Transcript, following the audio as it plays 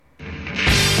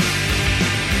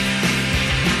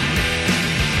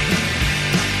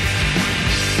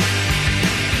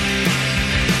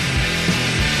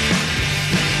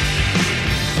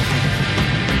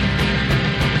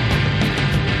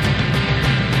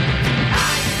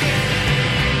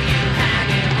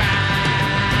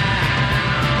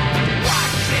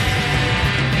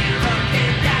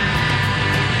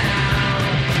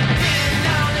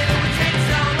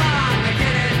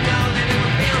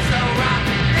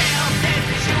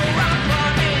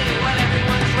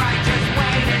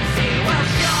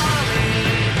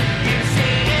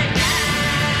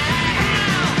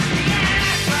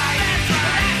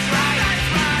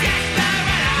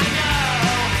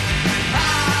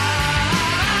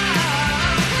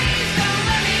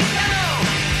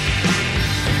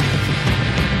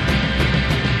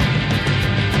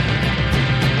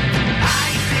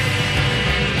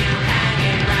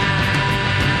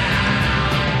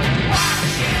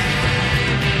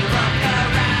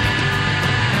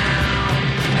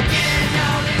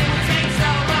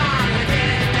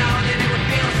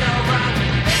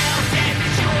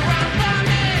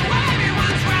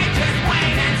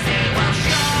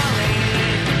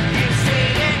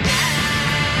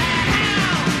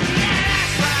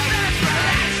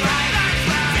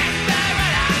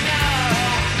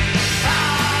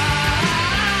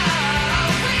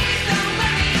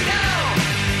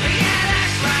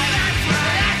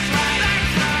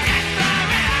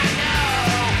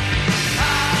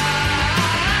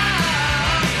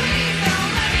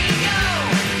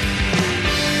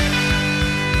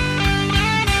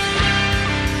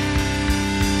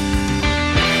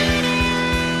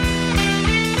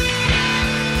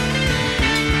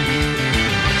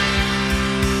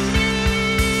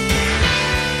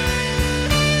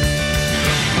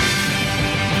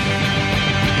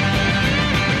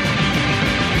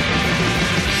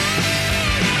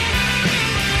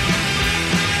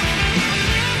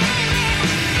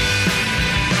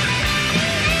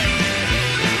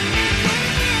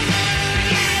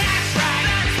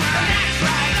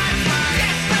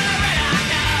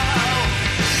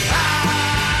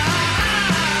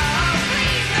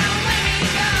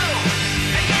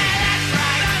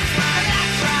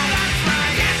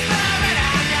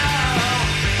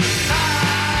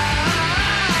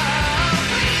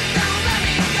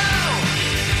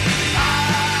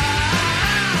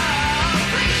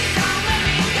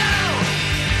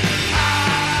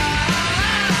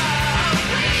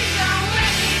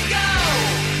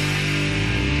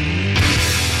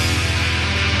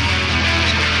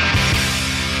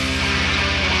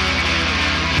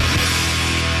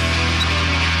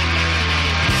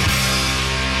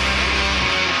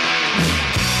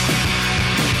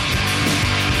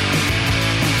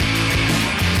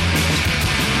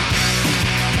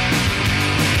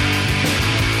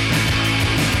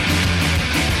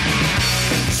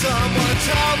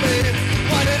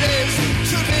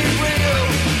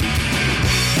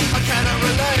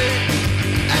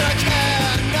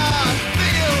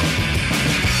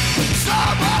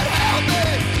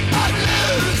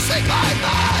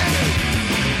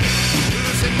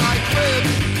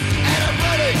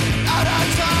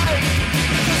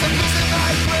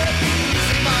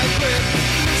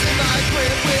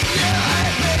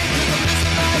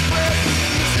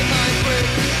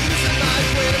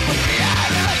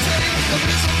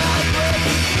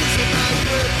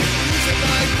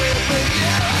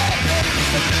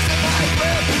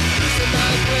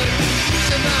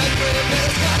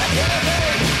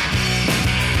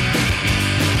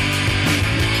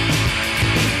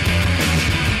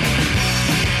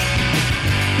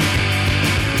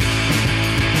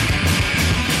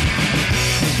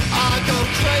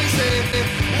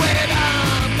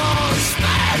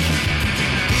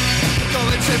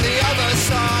to the other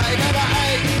side, and I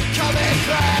ain't coming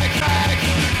back.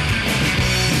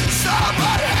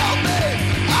 Someone help me,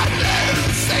 I'm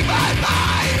losing my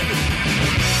mind.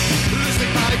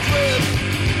 Losing my grip,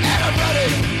 and I'm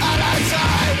running out of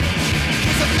time.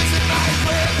 'Cause I'm losing my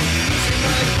grip, losing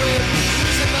my grip,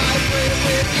 losing my grip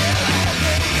with you and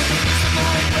me. 'Cause I'm losing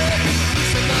my grip,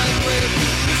 losing my grip,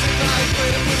 losing my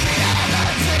grip with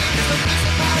reality. 'Cause I'm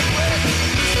losing my grip,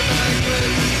 losing my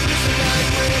grip, losing my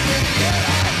grip with you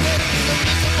and me. 'Cause I'm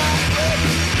losing my grip,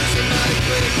 losing my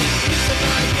grip, losing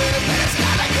my grip, and it's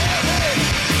gonna kill me.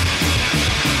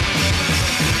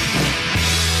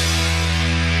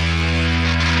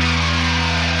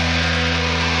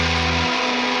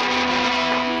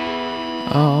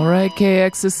 All right,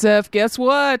 KXSF, guess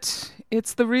what?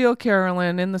 It's the real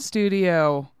Carolyn in the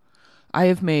studio. I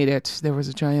have made it. There was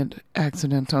a giant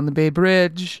accident on the Bay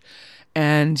Bridge,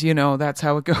 and, you know, that's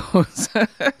how it goes.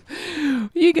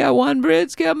 You got one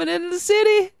bridge coming into the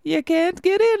city. You can't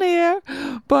get in here.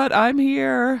 But I'm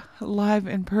here live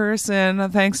in person,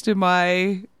 thanks to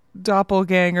my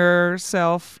doppelganger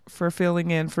self for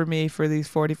filling in for me for these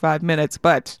 45 minutes.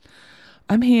 But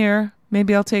I'm here.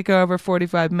 Maybe I'll take over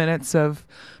 45 minutes of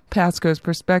Pasco's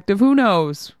perspective. Who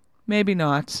knows? Maybe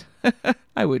not.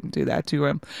 I wouldn't do that to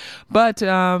him. But,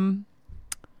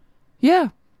 yeah.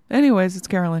 Anyways, it's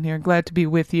Carolyn here. Glad to be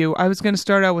with you. I was going to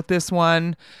start out with this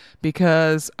one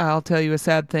because I'll tell you a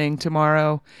sad thing.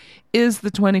 Tomorrow is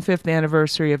the 25th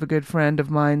anniversary of a good friend of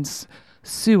mine's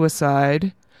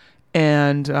suicide.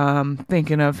 And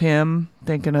thinking of him,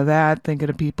 thinking of that, thinking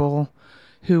of people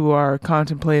who are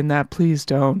contemplating that. Please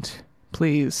don't.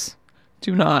 Please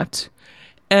do not.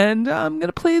 And I'm going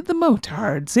to play the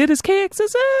Motards. It is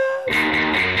KXSF.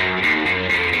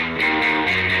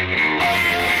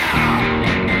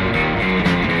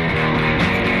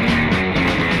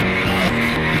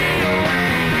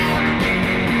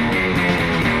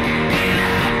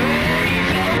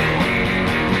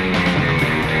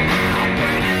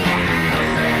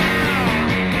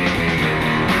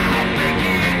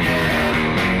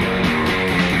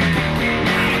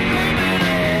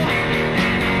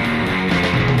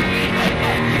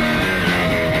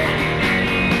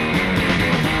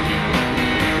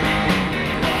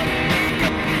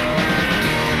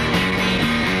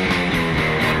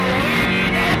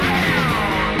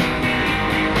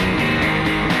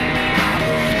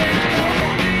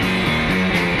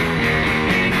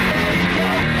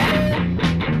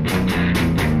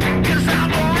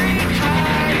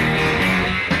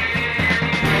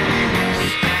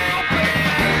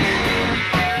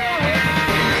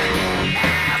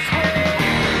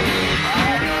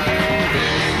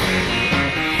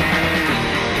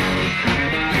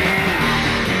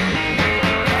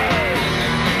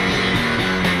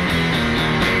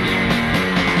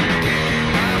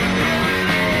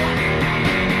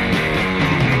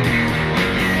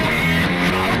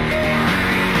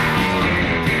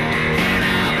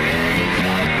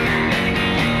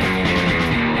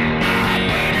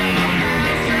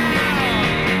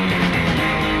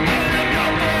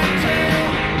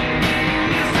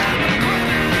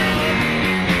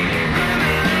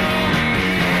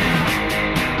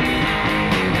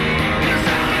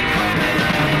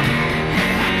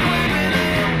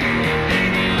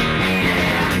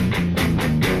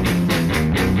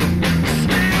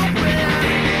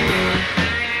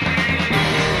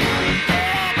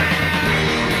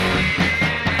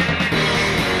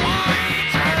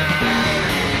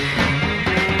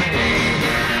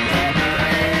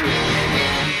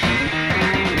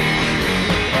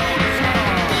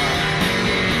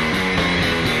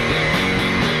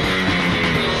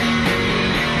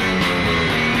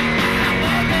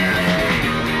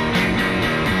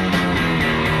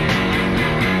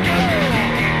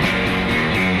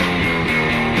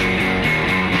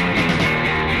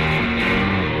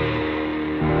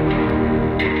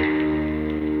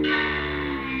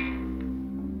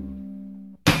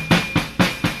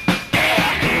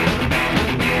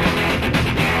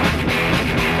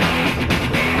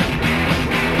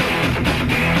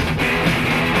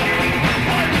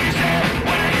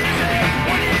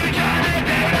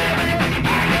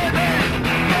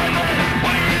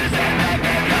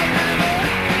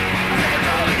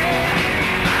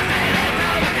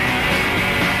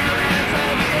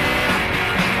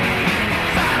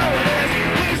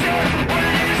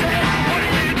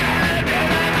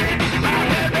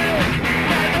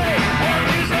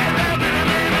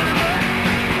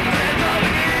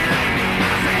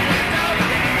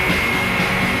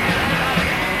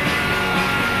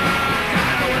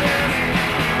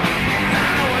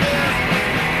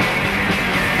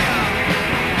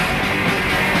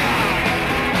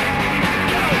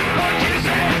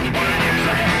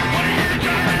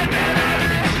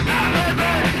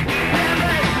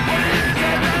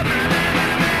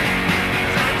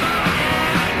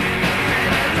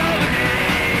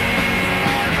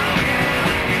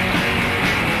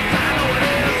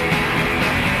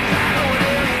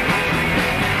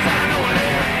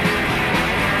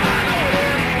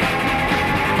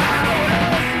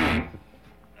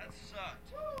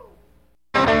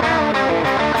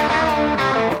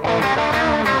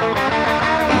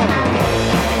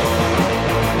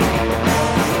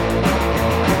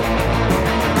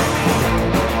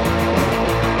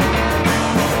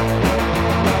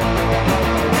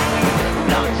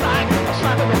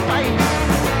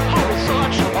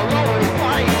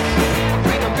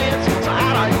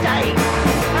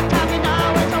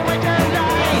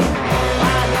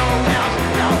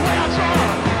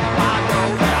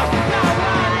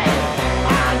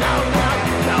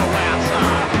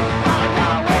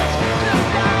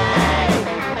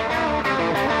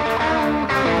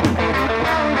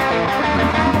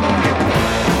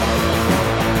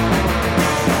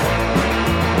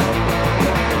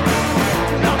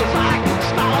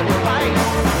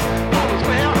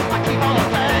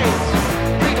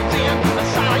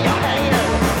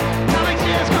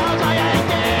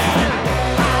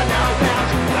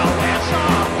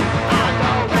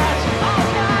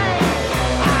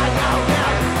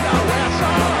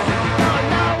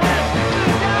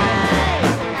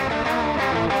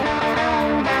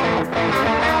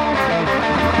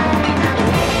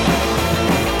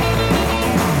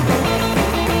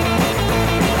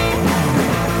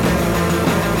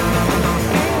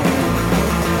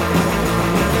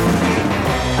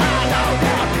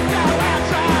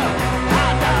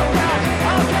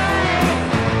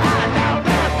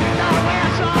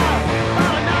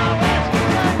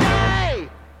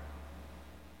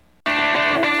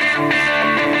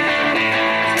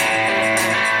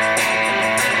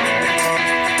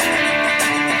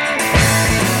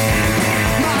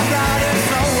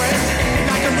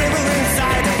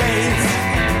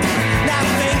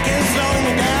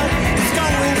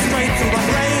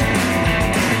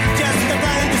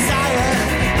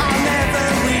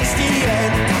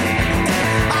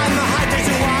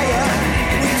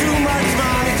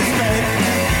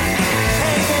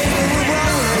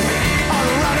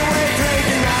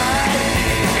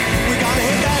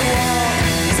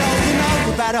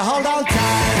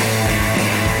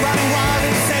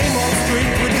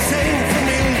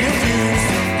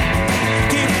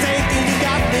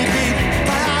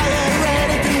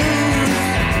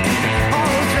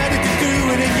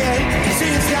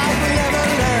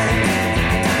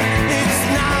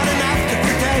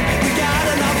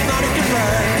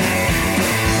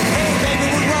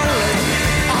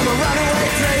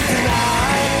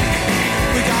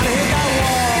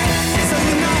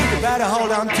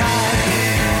 hold on tight.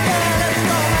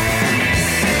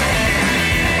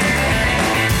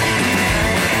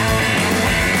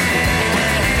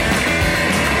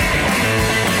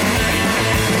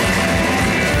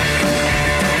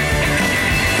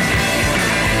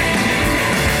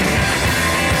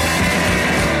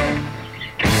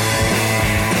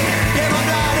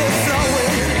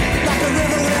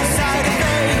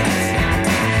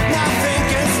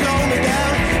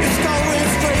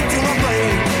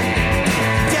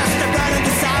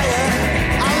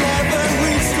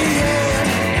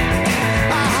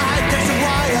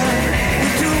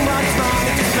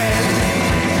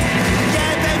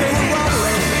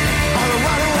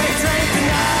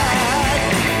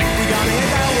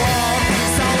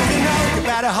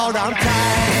 Hold on tight.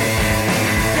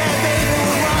 Yeah, baby,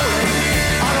 we're rolling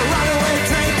on a runaway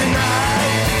train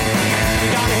tonight. We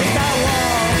gotta hit that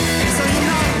wall, so you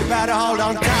know you better hold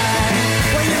on tight.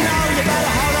 Well, you know you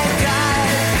better hold on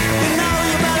tight. You know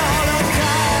you better hold on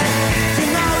tight. You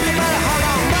know you better hold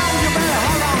on. No, you better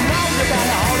hold on. No, you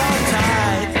better hold on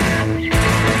tight.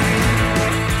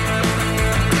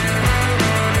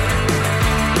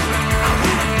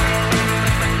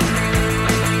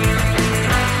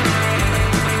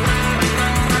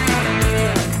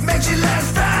 Last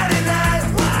Friday night,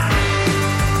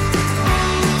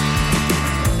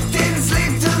 didn't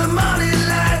sleep till the morning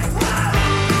light.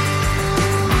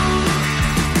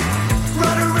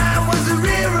 Run around was a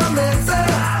real romancer.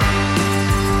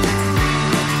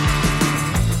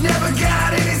 Never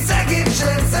got any second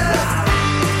chances.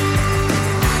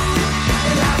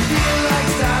 And I feel like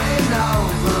starting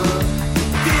over.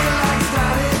 Feel like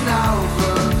starting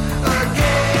over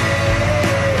again.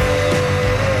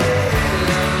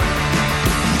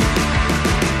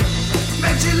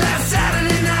 Met you last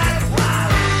Saturday night.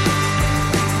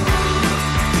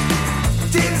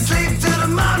 Didn't sleep till the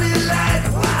morning light.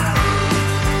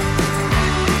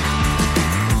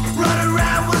 Run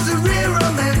around was a real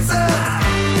romancer.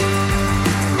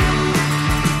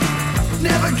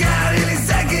 Never got any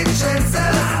second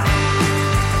chances.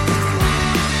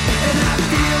 And I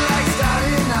feel like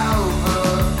starting over.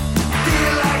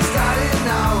 Feel like starting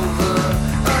over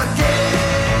again.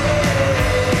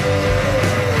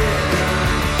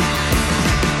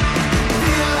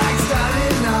 Feel like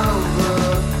starting over.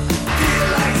 Feel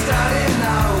like starting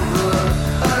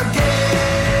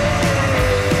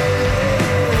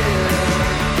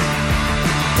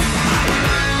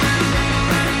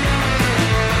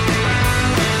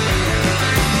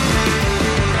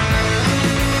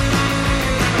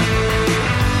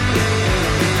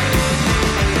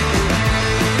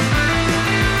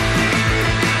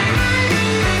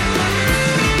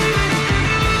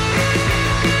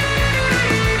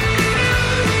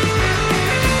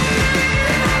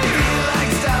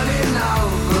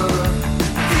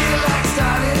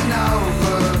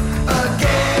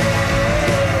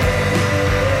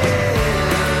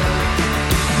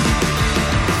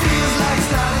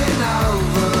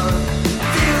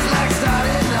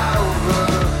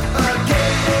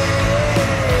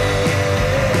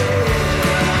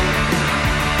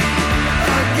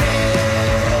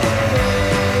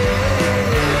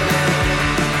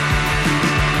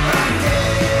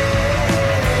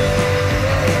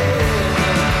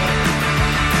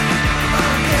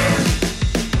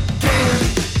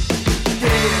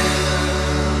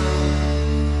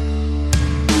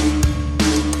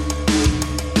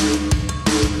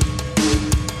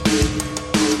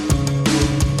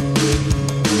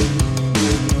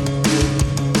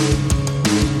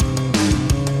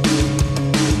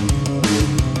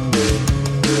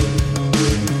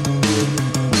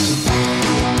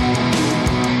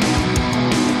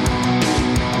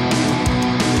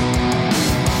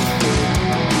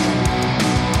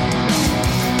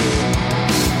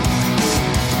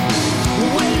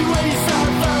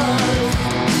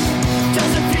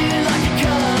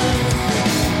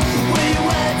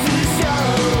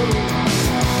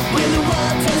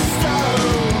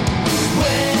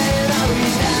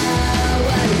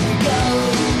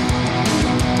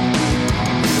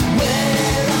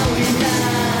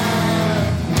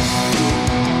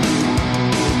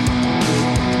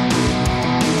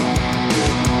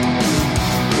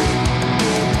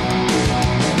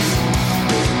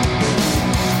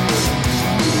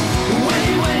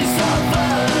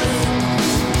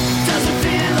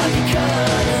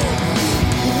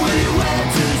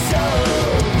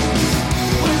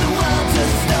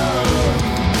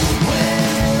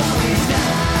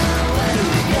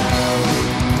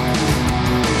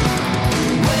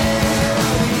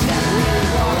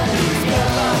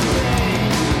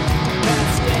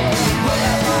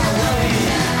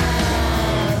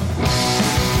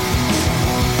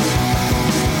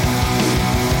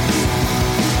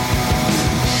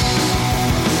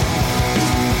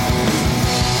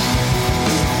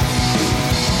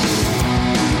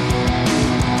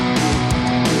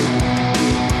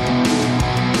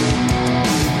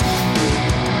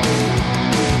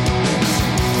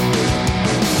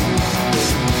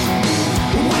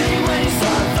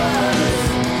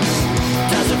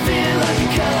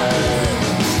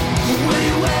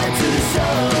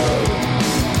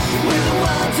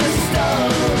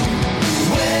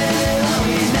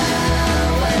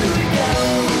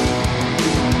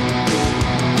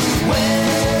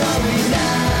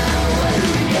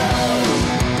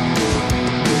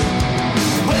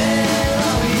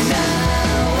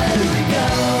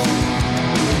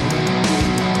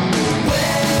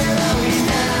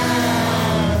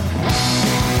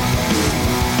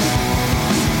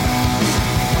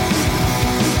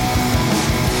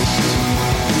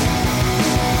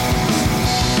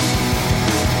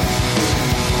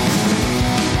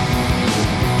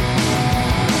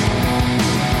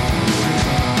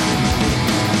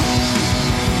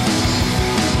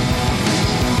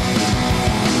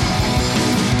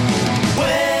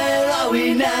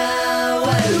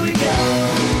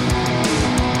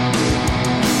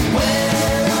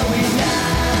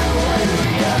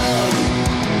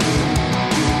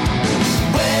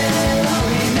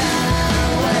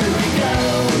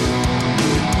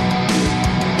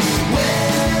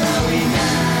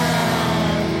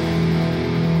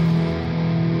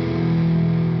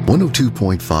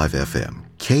 102.5 FM,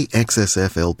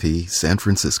 KXSF LP San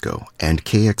Francisco, and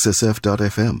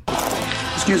KXSF.FM.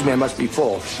 Excuse me, I must be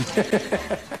full.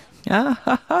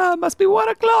 Must be 1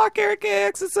 o'clock here at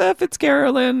KXSF. It's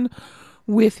Carolyn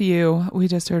with you. We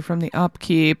just heard from the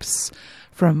Upkeeps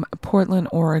from Portland,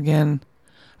 Oregon,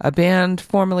 a band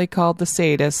formerly called the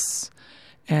Sadists.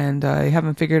 And I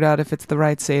haven't figured out if it's the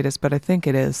right Sadist, but I think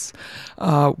it is.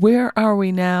 Where are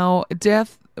we now?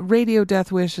 Radio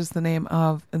Death Wish is the name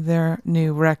of their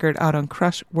new record out on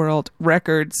Crush World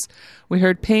Records. We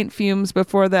heard Paint Fumes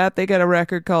before that. They got a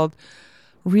record called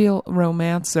Real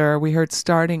Romancer. We heard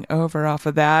Starting Over off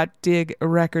of that. Dig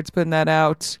Records putting that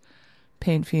out.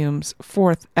 Paint Fumes'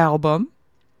 fourth album.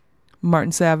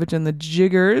 Martin Savage and the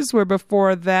Jiggers were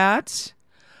before that.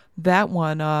 That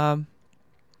one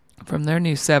from their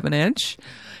new 7-inch.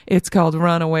 It's called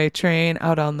Runaway Train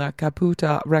out on the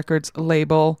Caputa Records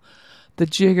label. The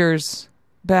Jiggers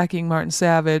backing Martin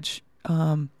Savage,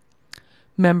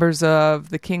 members of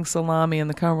the King Salami and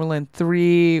the Cumberland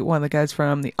 3, one of the guys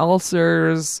from the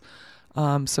Ulcers,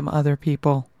 some other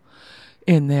people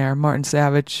in there. Martin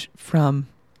Savage from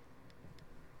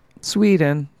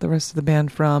Sweden, the rest of the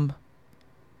band from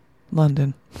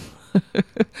London.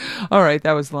 All right,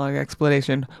 that was a long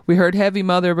explanation. We heard Heavy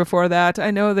Mother before that.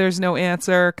 I know there's no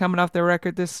answer coming off the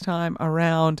record this time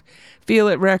around. Feel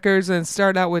It Records, and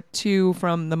start out with 2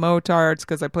 from the Motards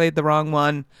because I played the wrong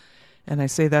one. And I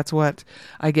say that's what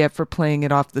I get for playing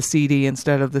it off the CD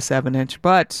instead of the 7-inch.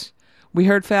 But we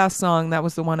heard Fast Song. That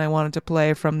was the one I wanted to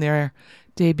play from their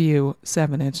debut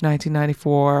 7-inch,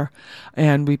 1994.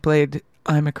 And we played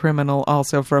I'm a Criminal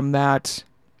also from that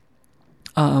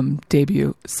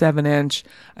debut 7-inch.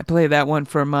 I play that one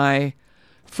for my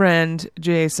friend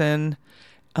Jason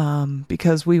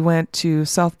because we went to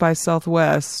South by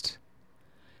Southwest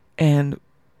and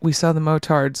we saw the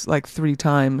Motards like 3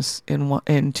 times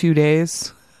in 2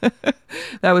 days.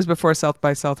 That was before South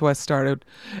by Southwest started,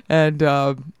 and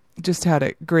just had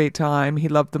a great time. He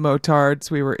loved the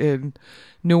Motards. We were in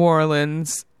New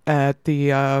Orleans at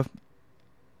the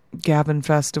Gavin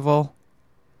Festival.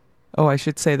 Oh, I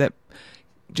should say that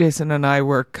Jason and I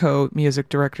were co-music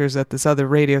directors at this other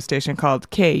radio station called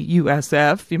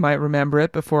KUSF. You might remember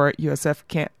it before USF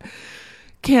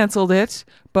canceled it.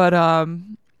 But,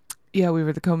 yeah, we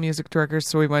were the co-music directors,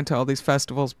 so we went to all these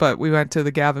festivals. But we went to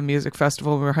the Gavin Music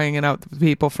Festival. We were hanging out with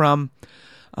people from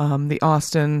the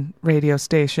Austin radio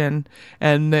station.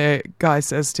 And the guy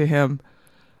says to him,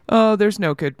 "Oh, there's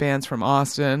no good bands from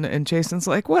Austin." And Jason's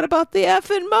like, "What about the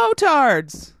effing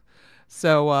Motards?"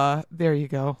 So there you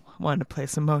go. Wanted to play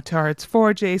some Motards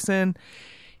for Jason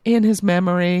in his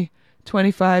memory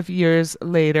 25 years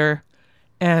later.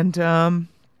 And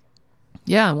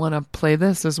yeah, I want to play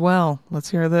this as well. Let's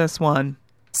hear this one.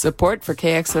 Support for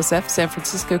KXSF San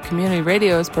Francisco Community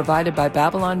Radio is provided by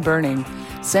Babylon Burning,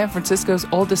 San Francisco's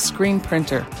oldest screen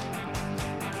printer.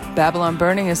 Babylon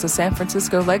Burning is a San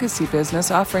Francisco legacy business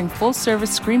offering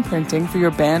full-service screen printing for your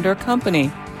band or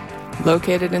company.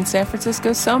 Located in San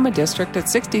Francisco's Soma District at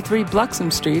 63 Bluxom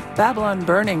Street, Babylon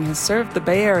Burning has served the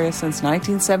Bay Area since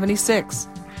 1976.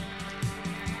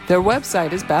 Their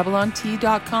website is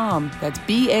babylontee.com. That's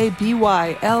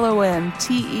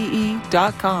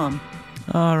BABYLONTEE.com.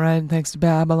 All right, and thanks to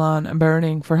Babylon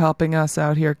Burning for helping us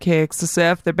out here at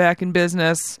KXSF. They're back in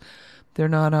business. They're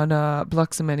not on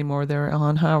Bluxom anymore. They're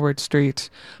on Howard Street.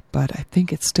 But I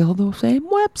think it's still the same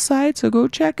website, so go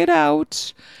check it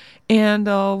out. And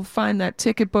I'll find that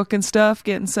ticket book and stuff,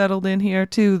 getting settled in here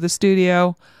to the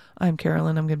studio. I'm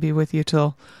Carolyn. I'm going to be with you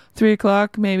till 3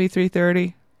 o'clock, maybe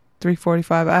 3:30,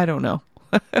 3:45. I don't know.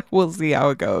 We'll see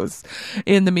how it goes.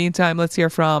 In the meantime, let's hear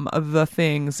from The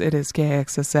Things. It is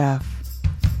KXSF.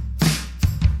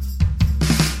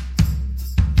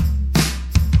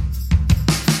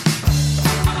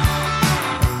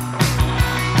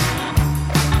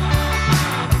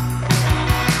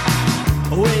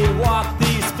 We walk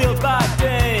these fields by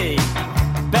day,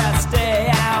 best stay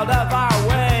out of our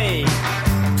way.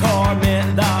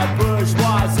 Torment the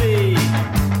bourgeoisie,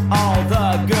 all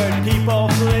the good people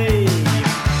flee.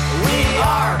 We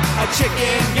are a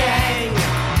chicken gang,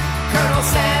 Colonel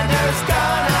Sanders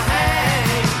gonna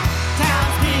hang.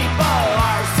 Townspeople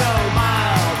are so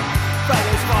mild,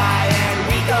 feathers fly and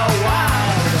we go wild.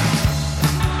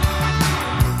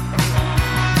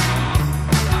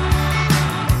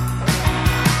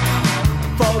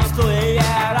 Folks flee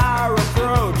at our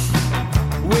approach,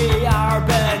 we are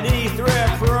beneath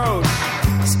reproach.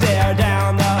 Stare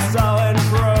down the sullen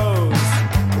crows,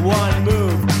 one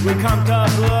move, we come to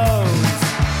blows.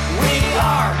 We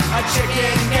are a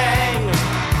chicken gang,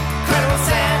 Colonel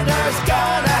Sanders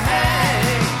gonna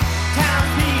hang.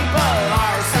 Townspeople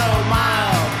are so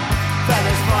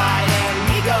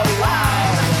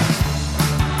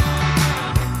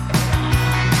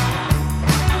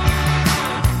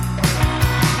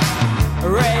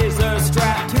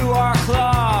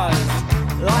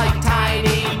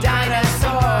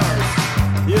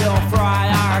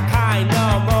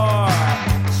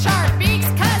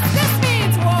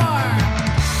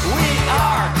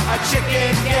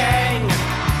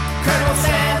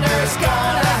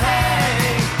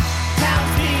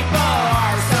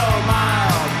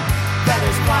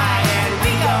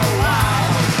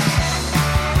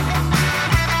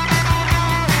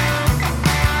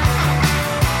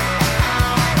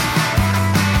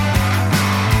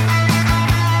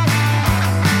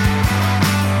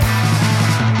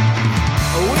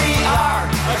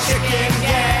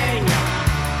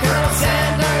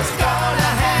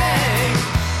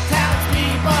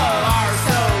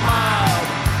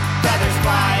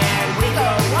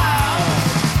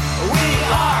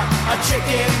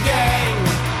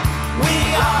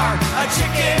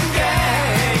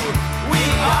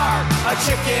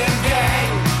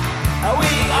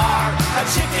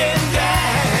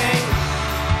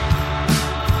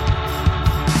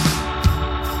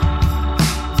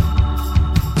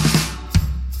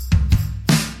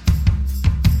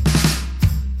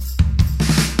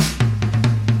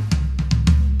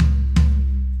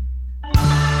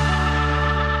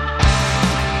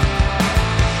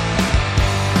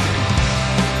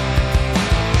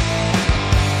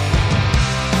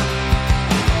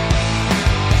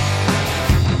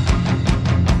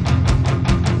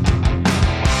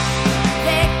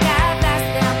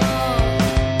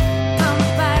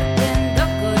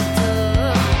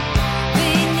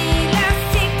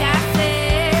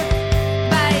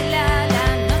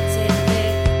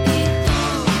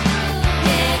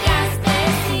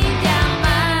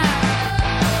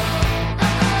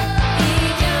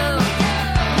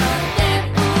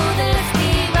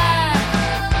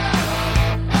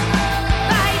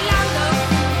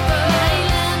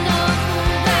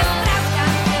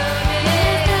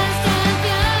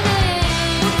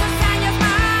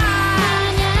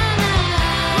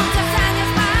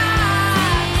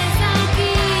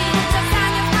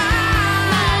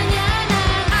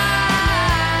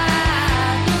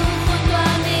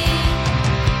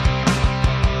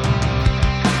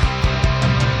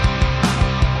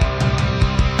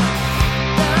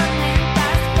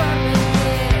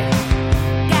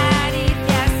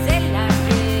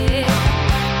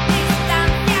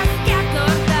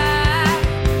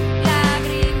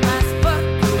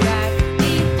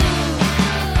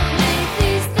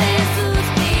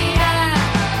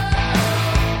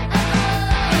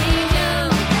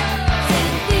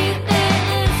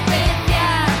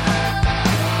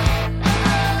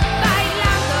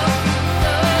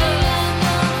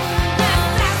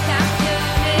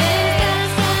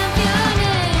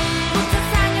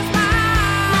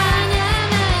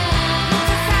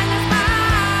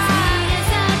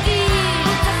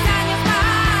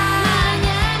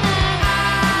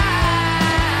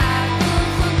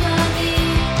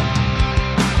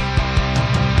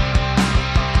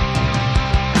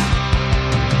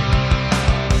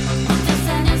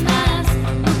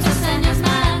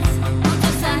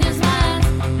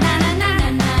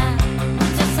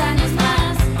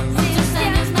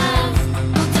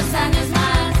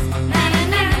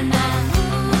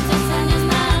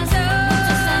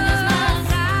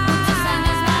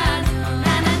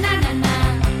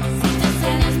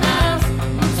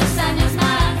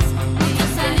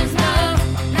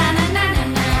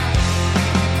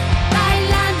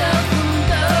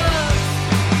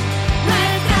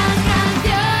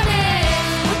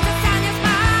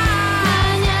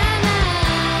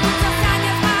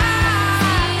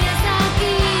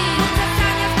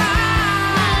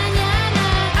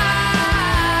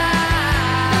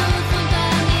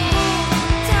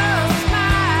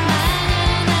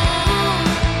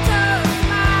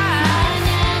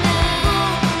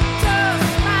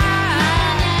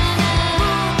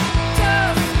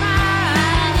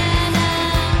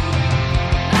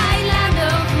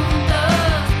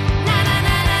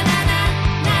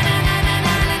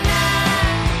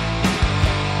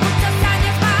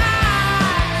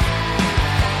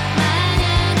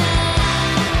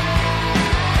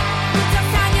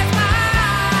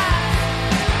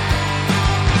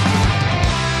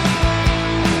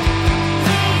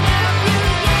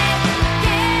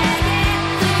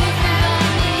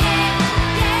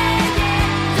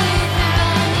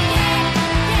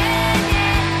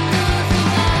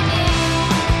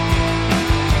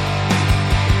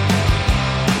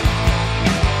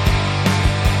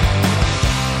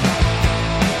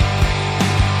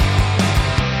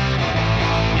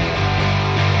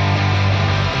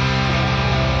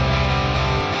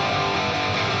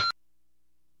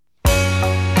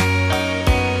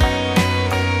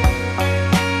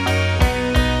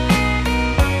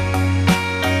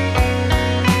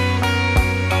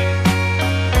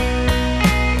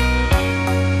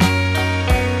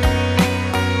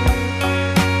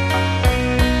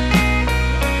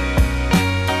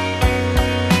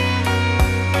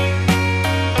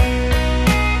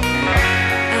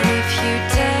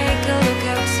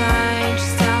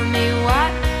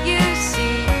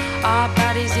Our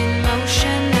bodies in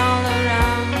motion all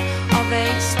around. Are they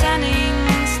standing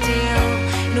still?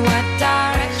 In what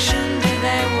direction do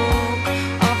they walk?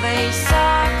 Are they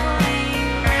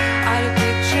circling? Out of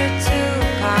picture two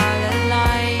parallel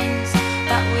lines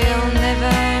that will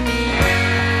never meet.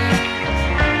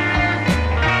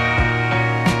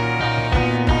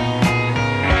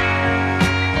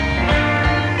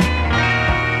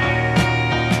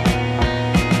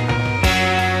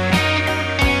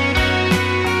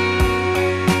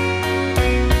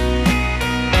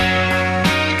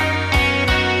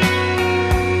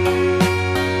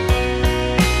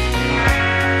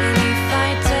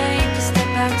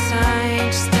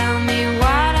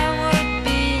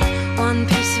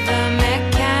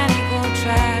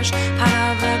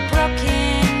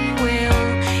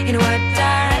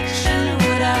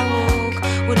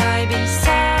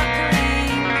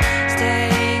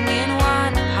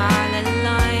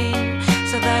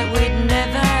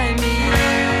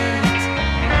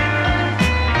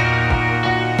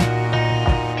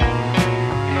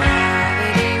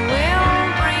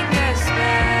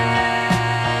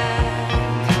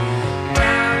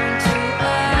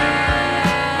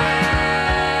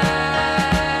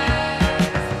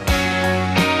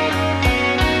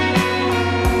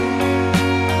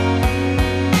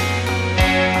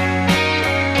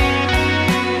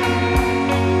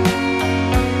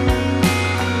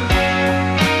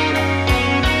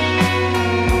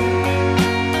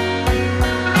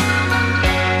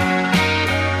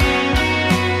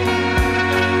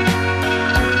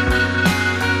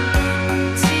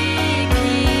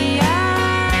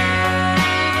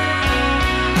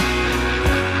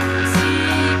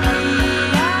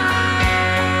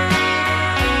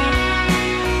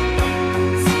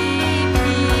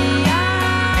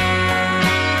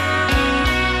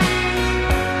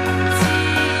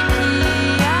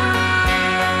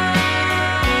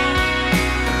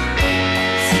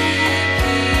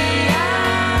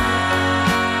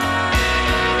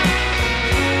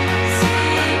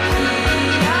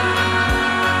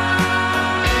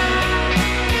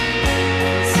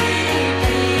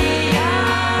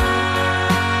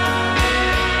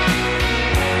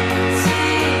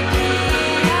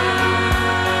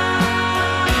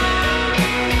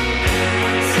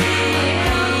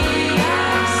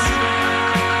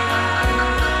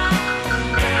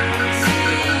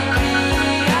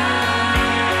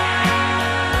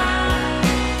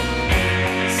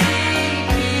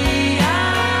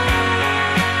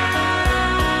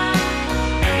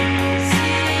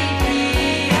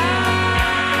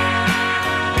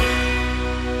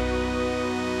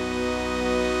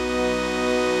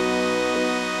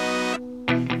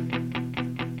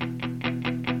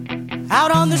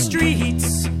 Out on the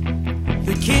streets,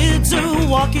 the kids are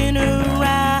walking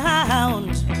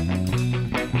around.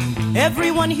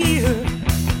 Everyone here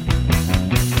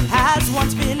has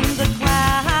once been the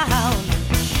clown.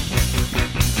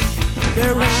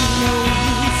 There ain't no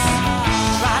use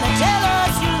trying to tell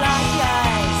us you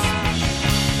lies,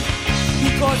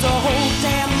 because the whole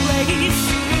damn race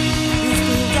is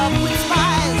filled up with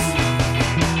spies.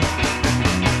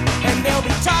 And they'll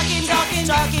be talking, talking,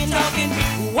 talking, talking,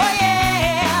 oh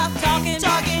yeah, talking,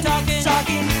 talking, talking,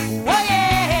 talking, oh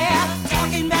yeah,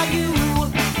 talking about you,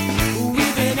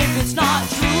 even if it's not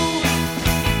true.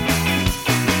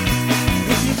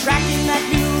 If you're tracking that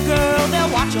new girl,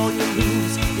 they'll watch all your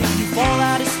moves. If you fall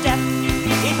out of step,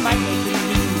 it might make the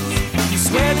news. You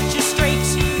swear that you're straight,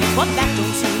 but that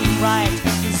don't seem right,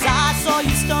 'cause I saw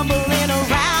you stumbling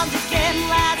around again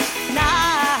last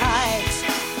night.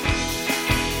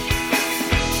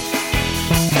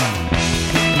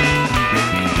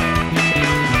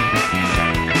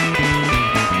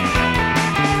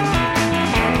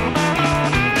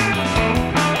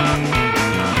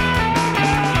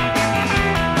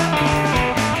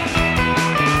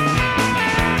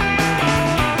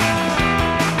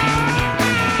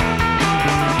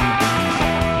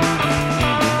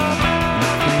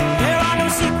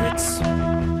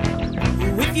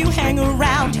 Hang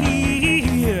around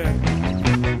here,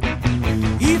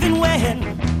 even when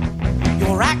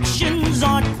your actions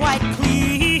aren't quite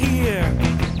clear.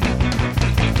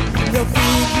 They'll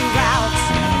figure out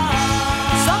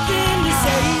something to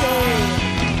say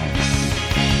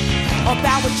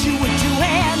about what you were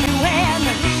doing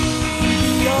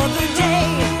the other day.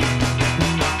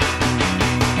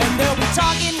 And they'll be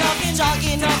talking, talking,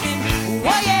 talking, talking,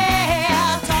 oh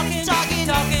yeah, talking, talking,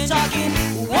 talking, talking,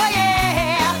 oh yeah.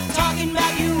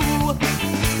 About you,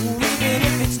 even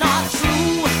if it's not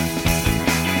true.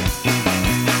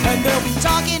 And they'll be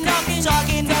talking, talking,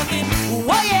 talking, talking,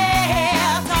 oh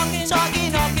yeah, talking,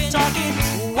 talking, talking, talking,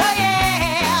 oh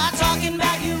yeah, talking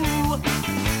about you.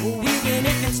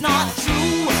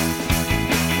 true.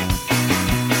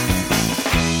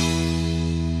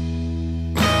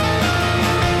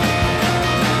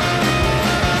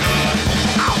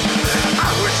 I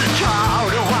was a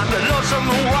child who wandered lost on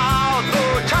the wild,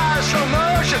 through tiresome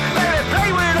motion, baby, play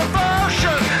with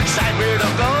devotion, sang with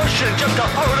devotion, just to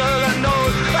hold her the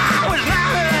nose. I was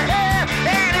not in the hair,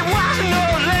 and it wasn't no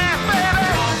laugh, baby.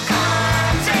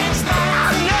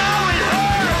 I know it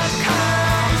hurts.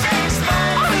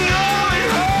 I know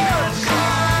it hurts.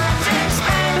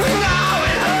 I know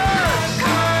it hurts.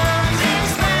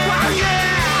 Well,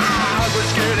 yeah, I was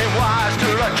getting wise to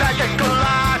a tragical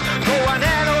life, going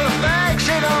out on the banks,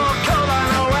 you know, color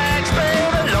no wax,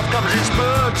 baby. Love comes in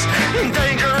spurts, in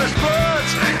dangerous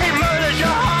floods, it murders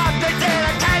your heart. They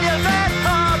dare tell you that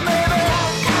part, baby.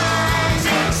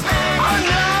 I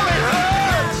know it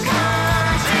hurts.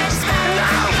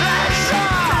 Now flesh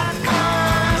up. I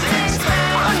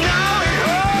know it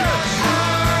hurts. I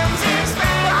know.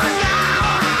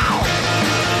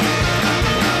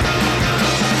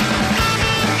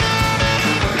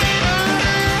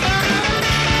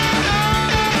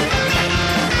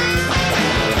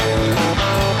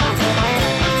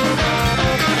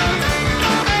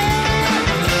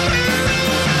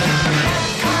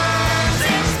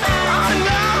 I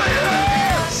know it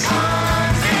hurts.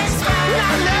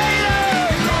 Now later.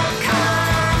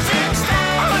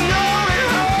 I know it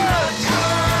hurts.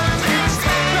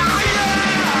 Now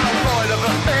yeah. A boy of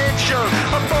affection,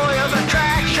 a boy of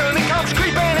attraction, he comes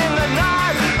creeping in the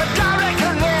night, a direct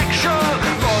connection,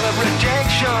 full of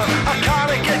rejection, a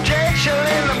karmic injection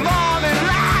in the morning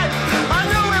light. I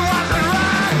knew it wasn't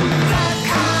right.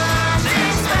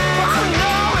 I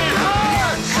know it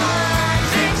hurts.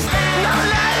 Now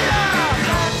later.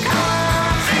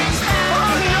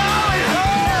 I know it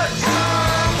hurts.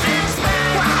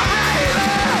 Well,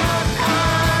 baby.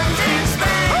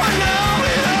 I know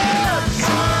it hurts.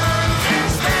 I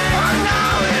know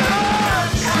it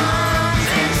hurts.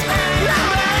 Now,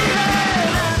 baby.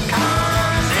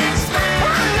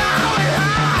 I know it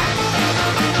hurts.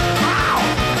 Ow.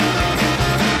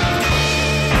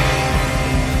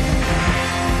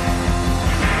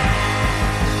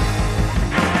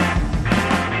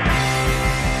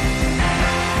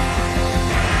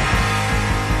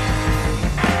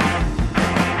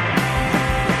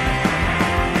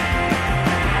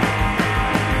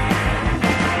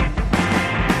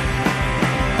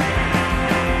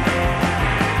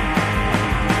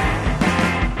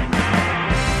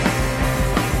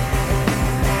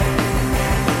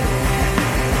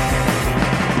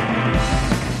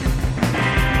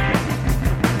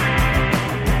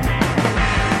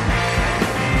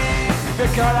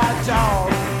 Because I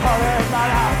don't hurry my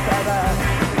life, baby.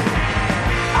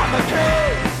 I'm a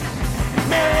kid,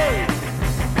 me,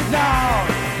 now.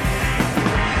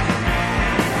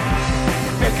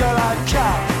 Because I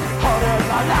can't hurry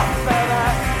my life, baby.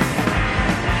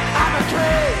 I'm a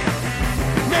kid,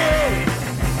 me,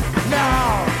 now.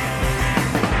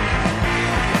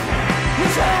 You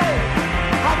say,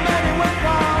 how many went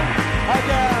wrong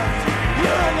against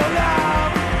you and your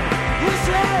love? You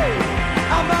say,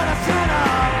 I'm not a sinner.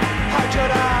 How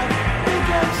could I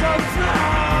begin so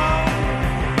strong?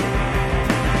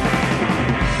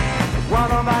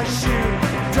 One of my shoes,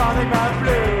 drowning my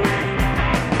blue,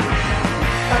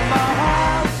 and my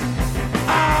heart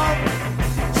of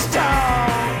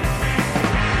stone.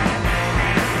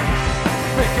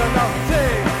 Picking up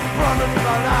things, running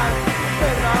my life,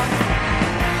 baby.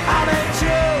 I need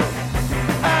you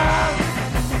and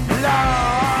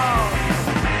love.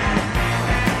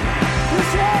 You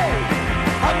say,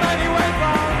 how many went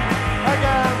wrong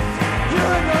against you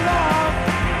and your love?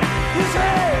 You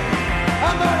say,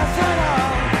 I'm not a sinner.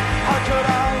 How could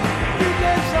I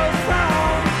begin so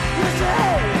strong? You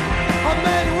say,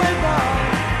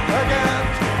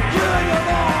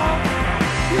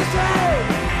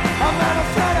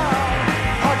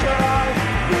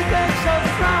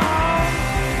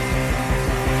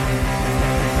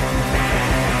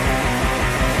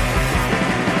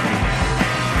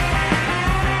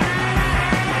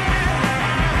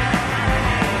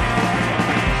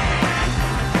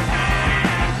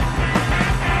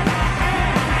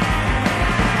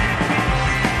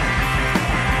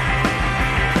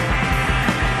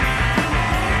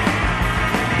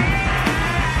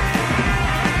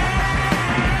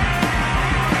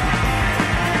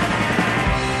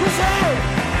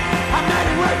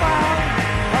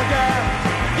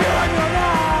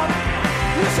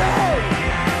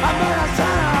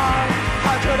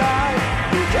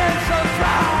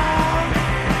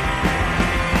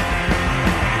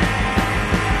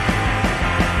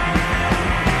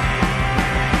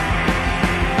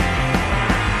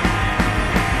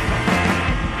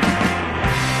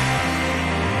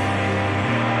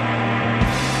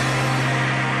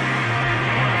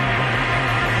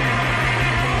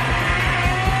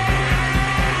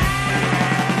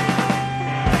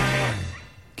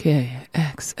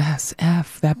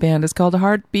 KXSF. That band is called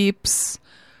Heartbeeps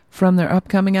from their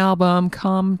upcoming album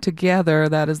Come Together.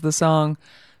 That is the song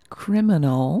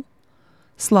Criminal.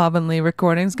 Slovenly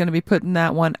Recordings going to be putting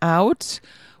that one out.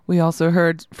 We also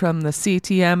heard from the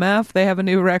CTMF. They have a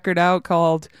new record out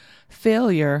called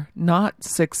Failure, Not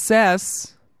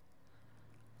Success.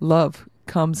 Love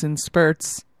Comes in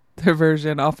Spurts. Their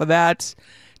version off of that.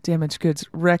 Damaged Goods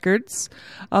Records.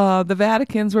 The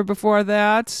Vaticans were before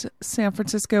that. San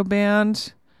Francisco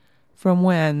band from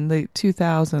when? The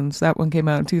 2000s. That one came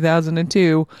out in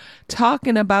 2002.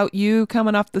 Talking About You,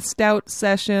 coming off the Stout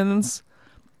Sessions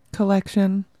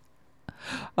collection.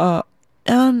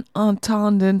 En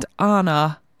Entendant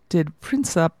Anna did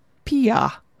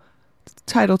Principia,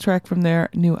 title track from their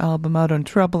new album out on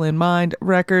Trouble in Mind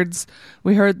Records.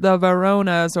 We heard the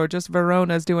Veronas, or just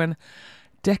Veronas, doing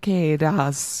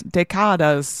Decadas.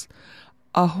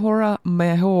 Ahora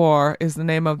Mejor is the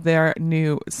name of their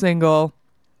new single.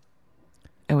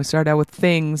 And we start out with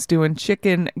Things doing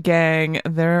Chicken Gang,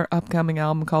 their upcoming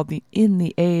album called the In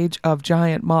the Age of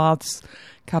Giant Moths.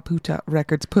 Caputa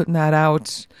Records putting that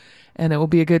out. And it will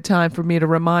be a good time for me to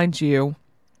remind you,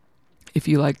 if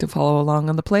you like to follow along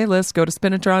on the playlist, go to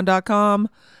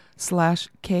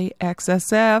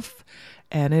spinatron.com/KXSF,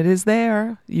 and it is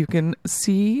there. You can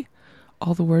see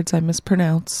all the words I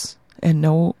mispronounce and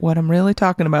know what I'm really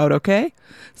talking about, okay?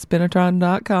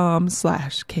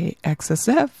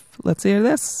 Spinatron.com/KXSF. Let's hear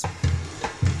this.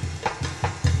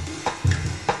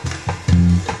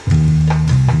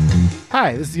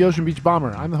 Hi, this is the Ocean Beach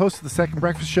Bomber. I'm the host of the Second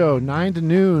Breakfast Show, 9 to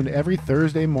noon every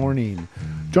Thursday morning.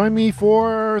 Join me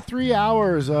for 3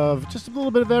 hours of just a little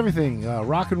bit of everything.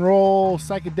 Rock and roll,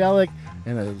 psychedelic,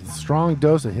 and a strong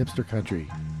dose of hipster country.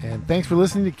 And thanks for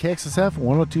listening to KXSF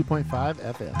 102.5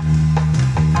 FM.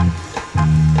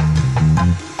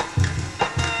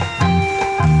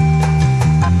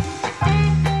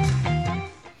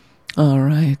 All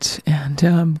right, and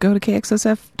go to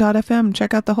KXSF.FM,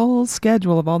 check out the whole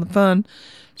schedule of all the fun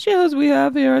shows we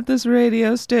have here at this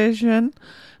radio station.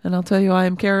 And I'll tell you, I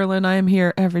am Carolyn. I am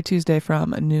here every Tuesday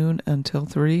from noon until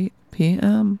 3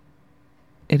 p.m.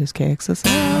 It is KXSF.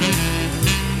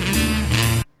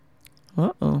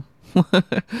 Uh-oh.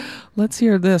 Let's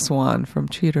hear this one from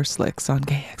Cheater Slicks on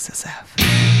KXSF.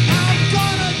 I'm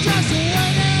gonna just wait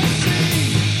and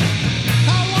see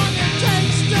how long it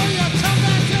takes till you come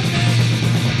back to me.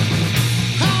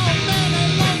 How many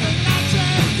lonely nights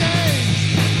and days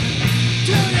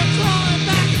till you're crawling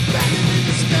back and begging me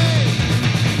to stay.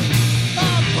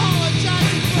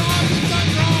 Apologizing for all you've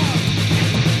done wrong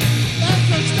and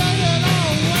for staying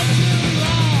on way too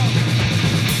long.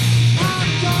 I'm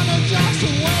gonna just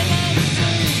wait and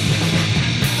see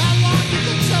how long you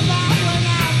can survive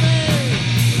without me.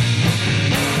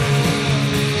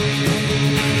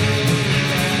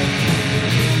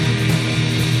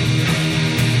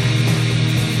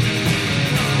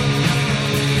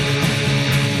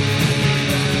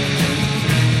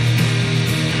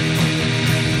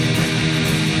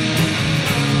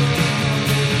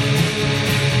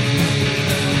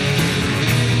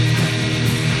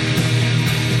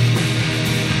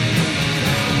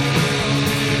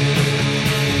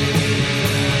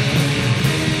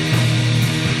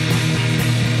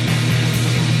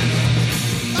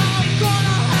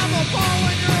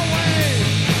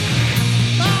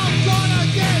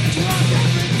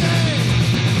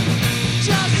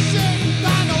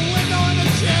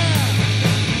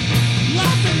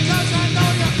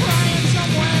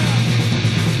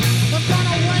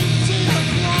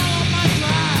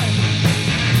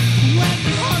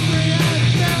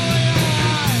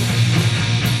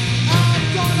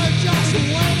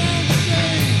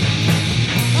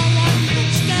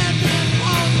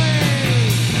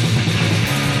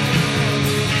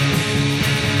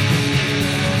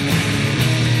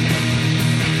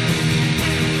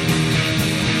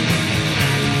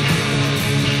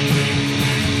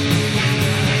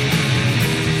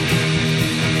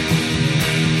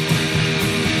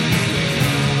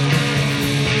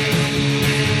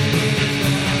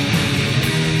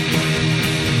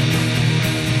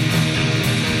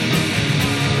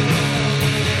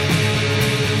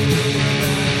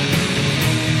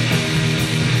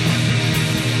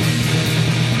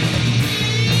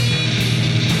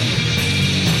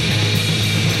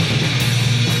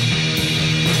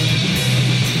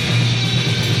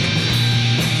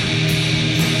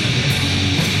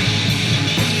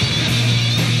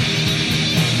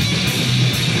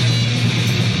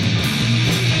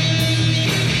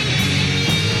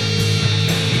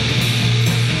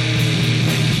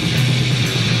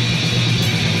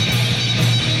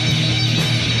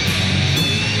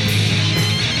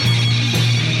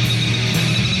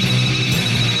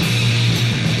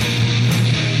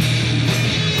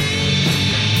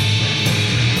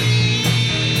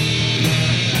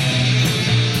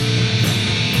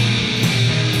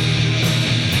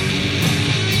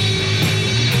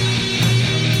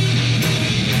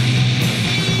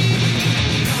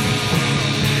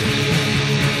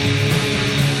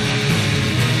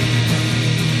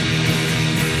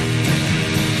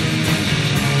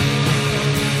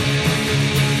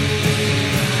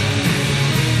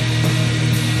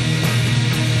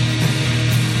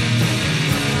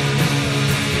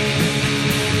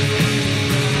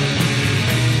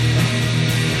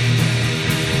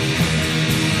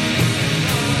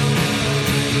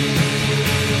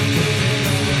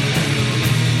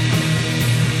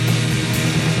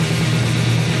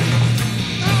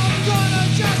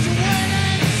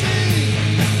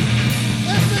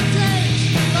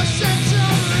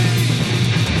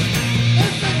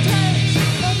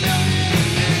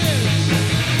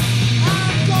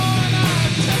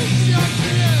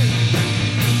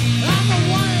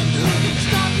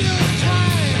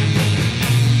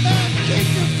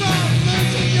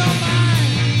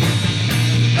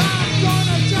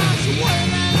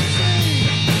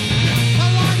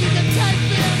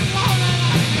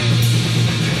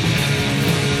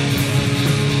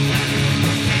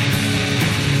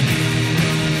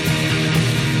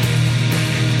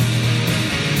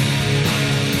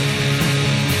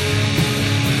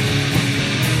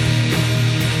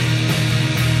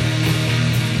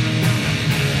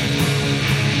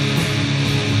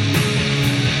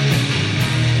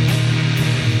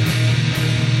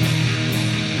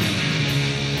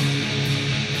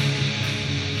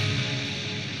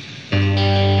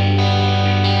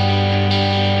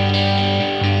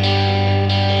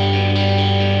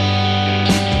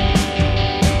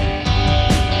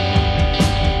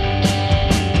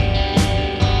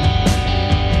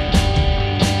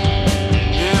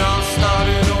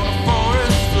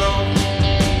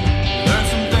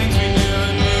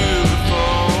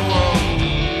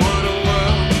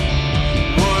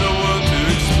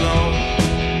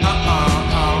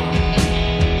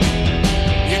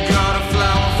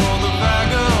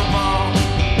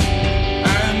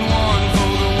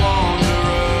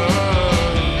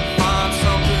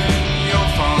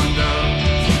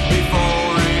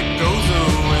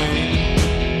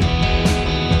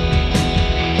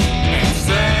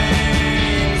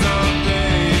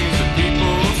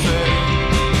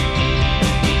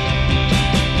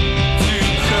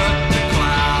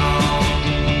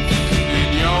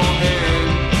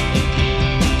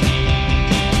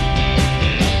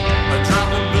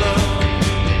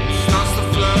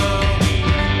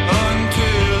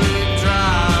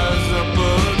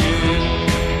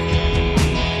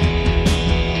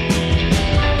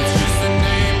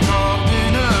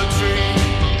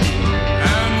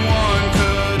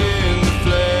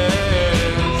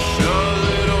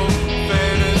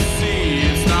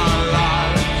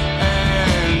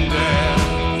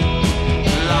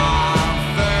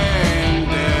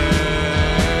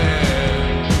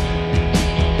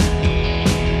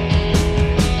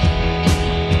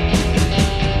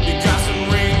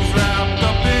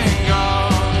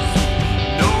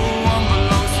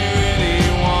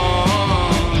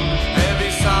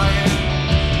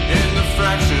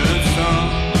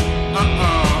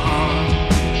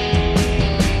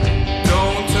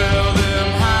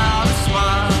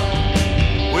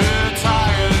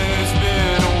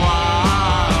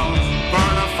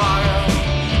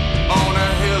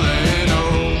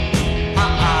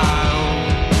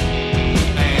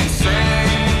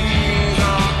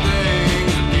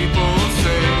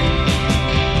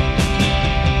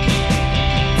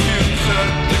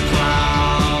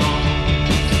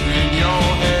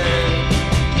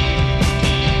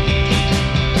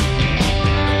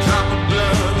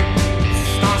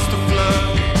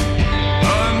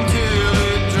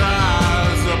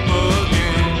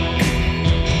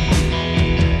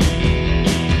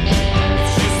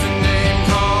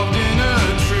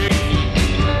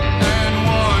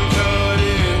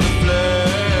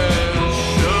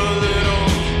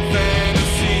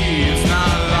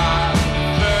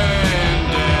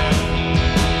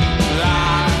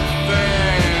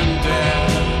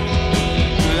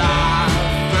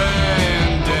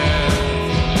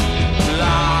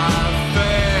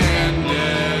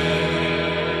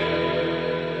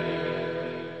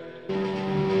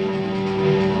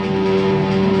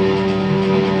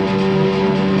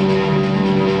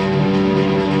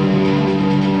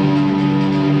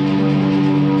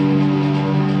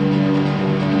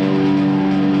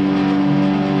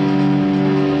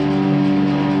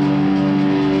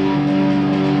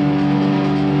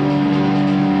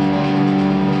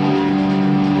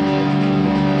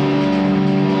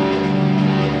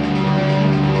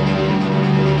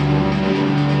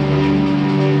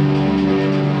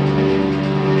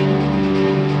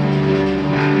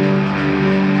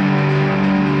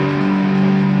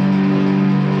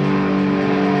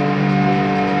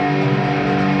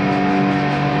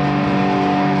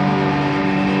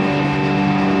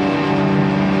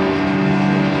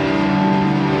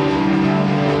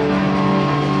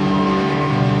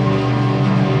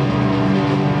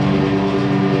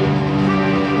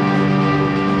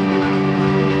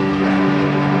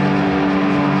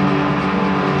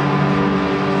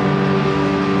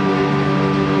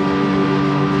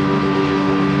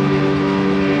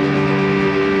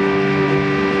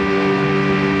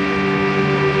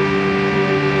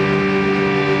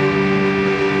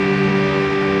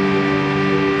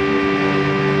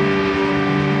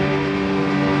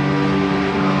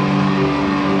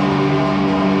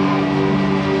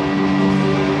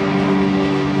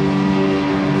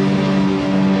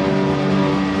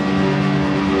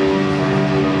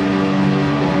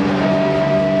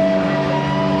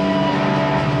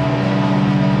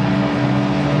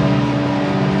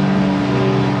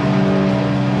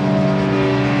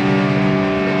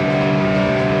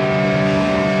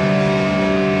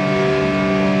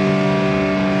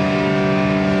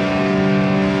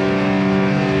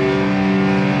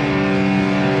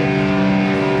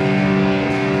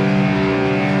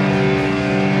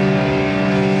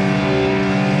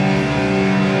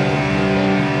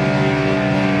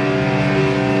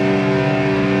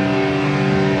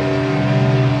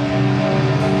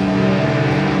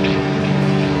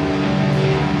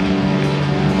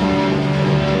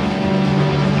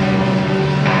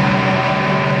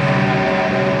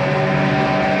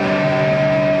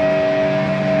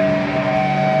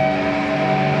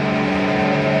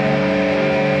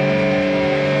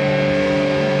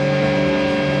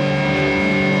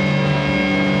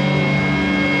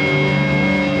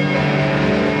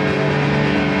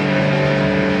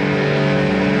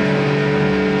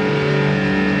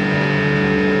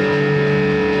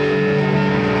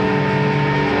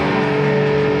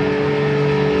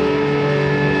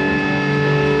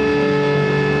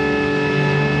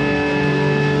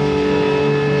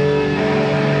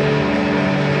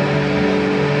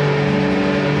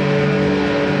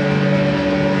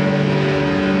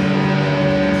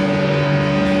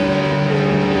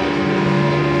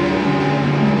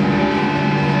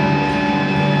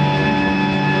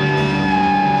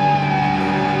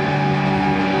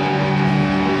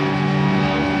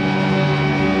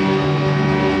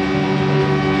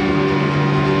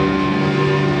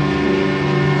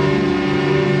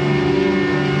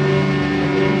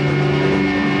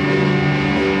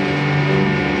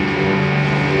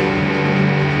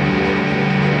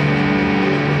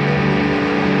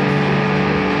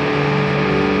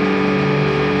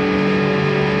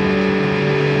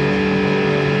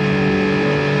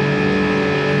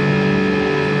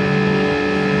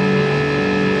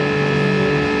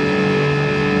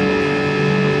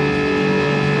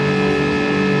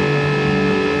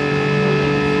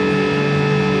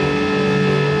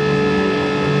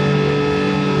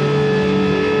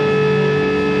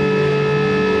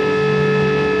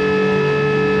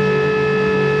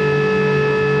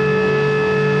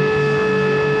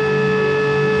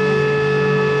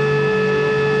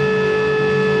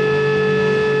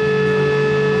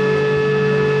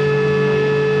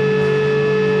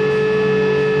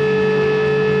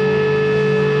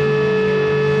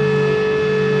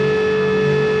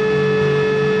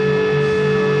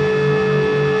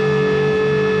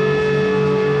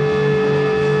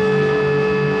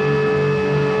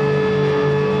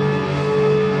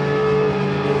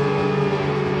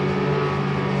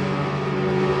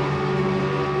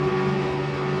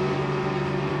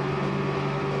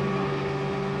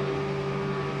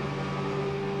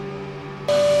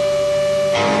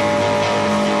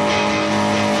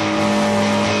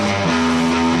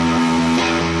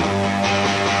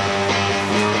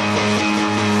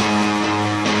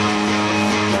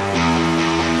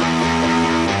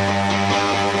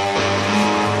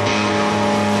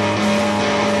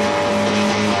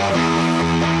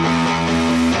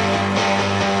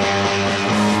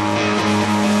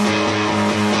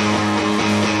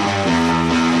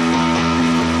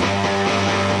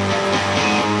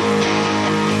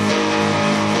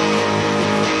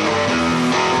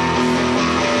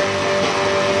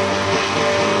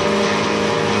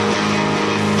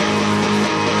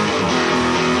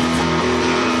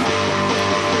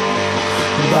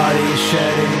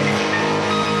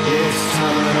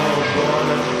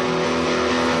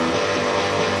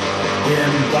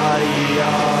 embody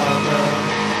all the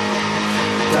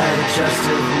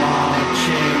digestive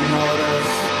marching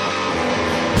orders.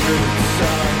 Roots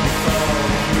of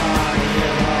my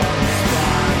yellow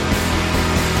spine.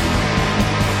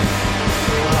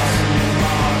 Blossoming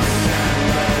moss and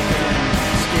leaden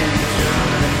skin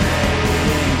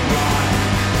germinating blind.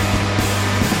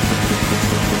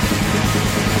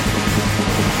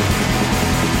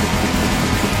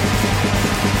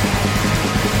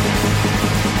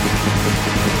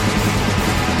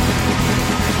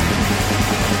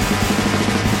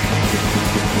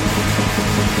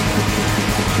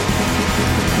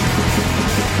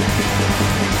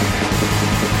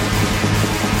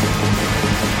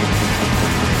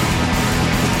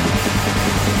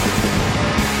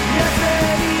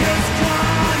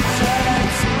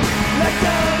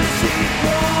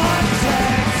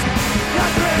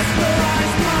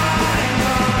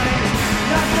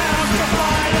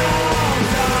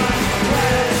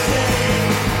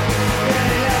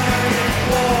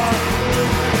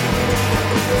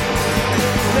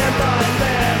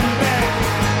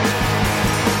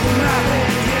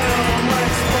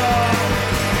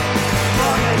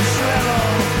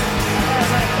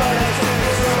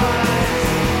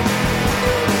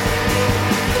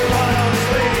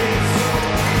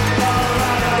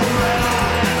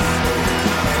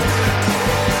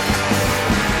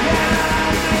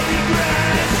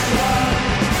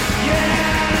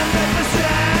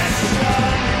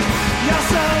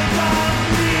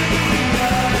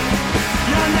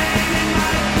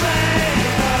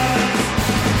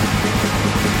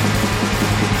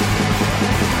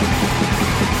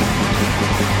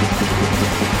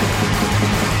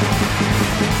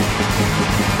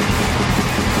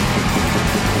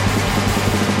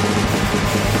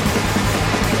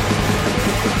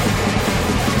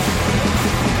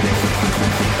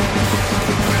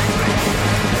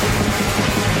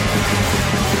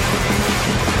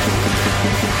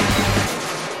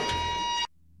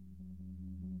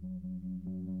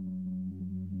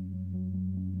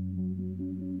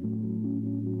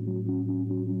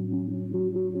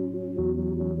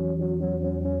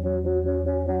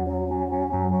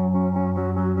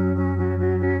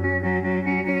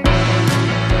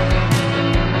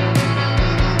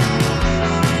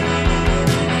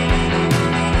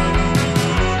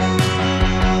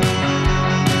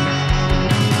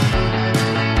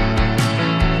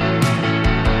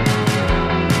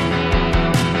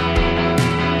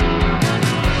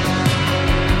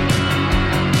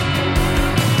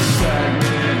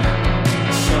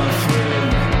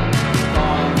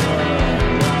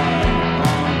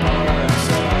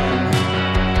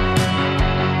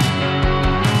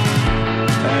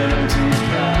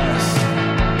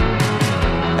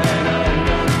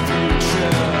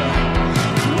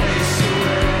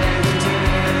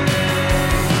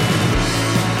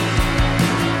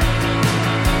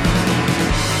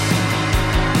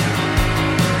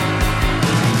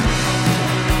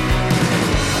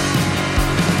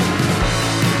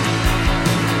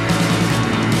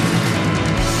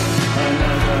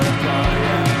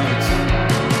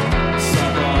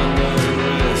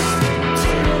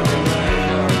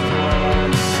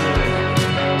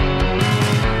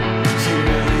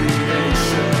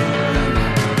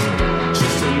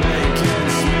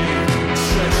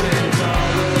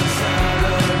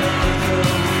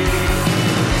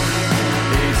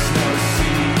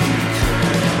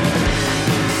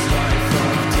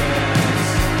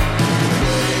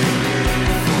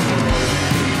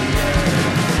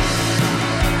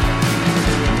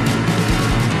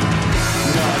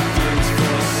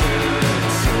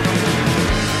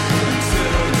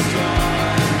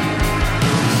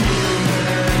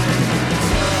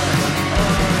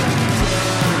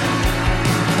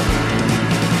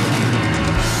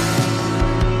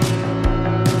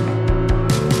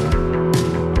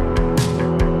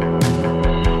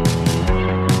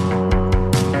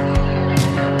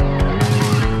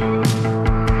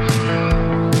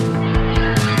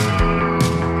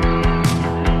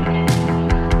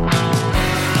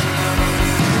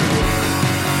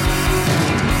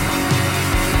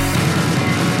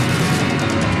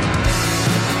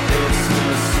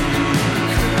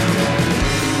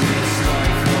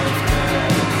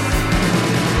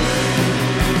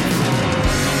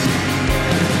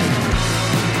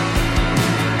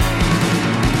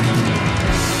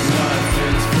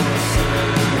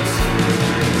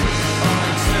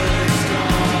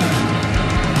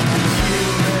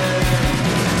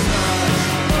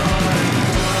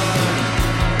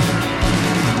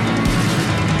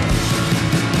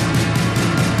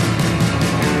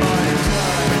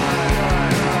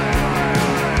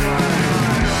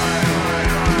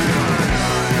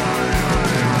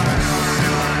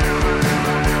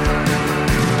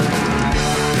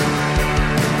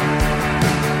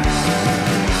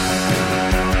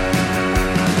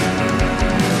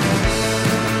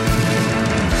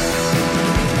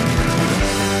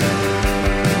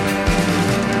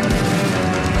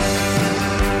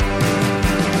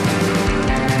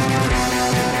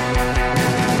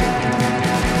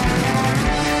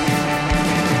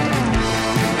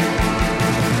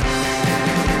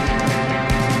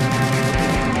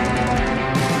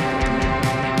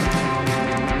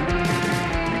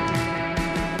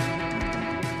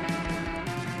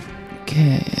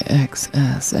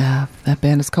 KXSF. That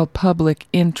band is called Public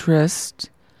Interest.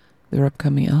 Their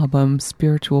upcoming album,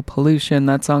 Spiritual Pollution,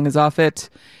 that song is off it.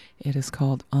 It is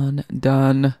called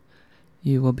Undone.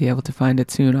 You will be able to find it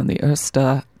soon on the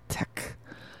Ersta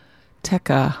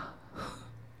Tekka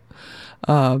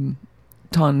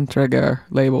Tonträger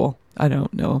label. I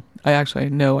don't know. I actually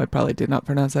know I probably did not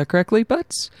pronounce that correctly,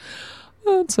 but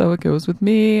so it goes with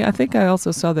me. I think I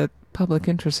also saw that Public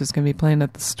Interest is going to be playing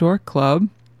at the Stork Club.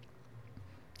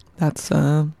 That's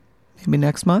maybe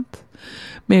next month,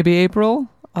 maybe April.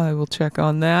 I will check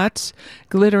on that.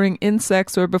 Glittering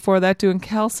Insects, or before that doing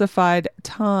Calcified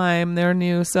Time, their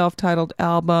new self-titled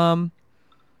album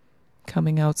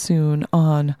coming out soon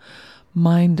on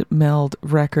Mind Meld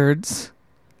Records.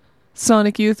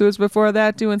 Sonic Youth was before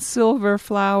that doing Silver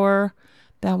Flower.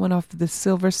 That went off the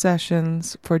Silver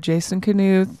Sessions for Jason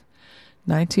Knuth.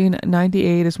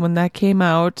 1998 is when that came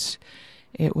out.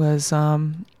 It was,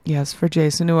 yes, for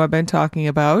Jason, who I've been talking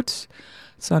about,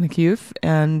 Sonic Youth,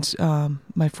 and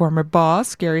my former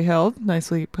boss, Gary Held,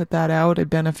 nicely put that out, a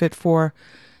benefit for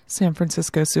San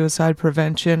Francisco suicide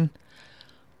prevention.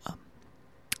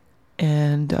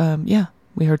 Yeah,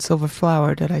 we heard Silver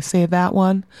Flower. Did I say that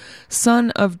one?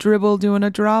 Son of Dribble doing A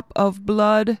Drop of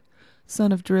Blood.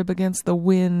 Son of Drib Against the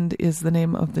Wind is the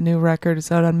name of the new record. It's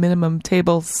out on Minimum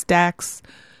Table Stacks.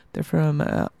 They're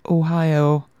from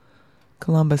Ohio,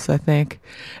 Columbus, I think.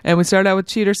 And we start out with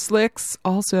Cheater Slicks,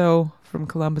 also from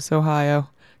Columbus, Ohio.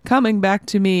 Coming Back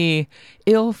to Me.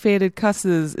 Ill-Fated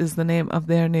Cusses is the name of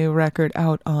their new record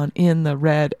out on In the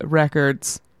Red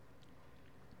Records.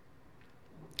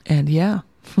 And yeah,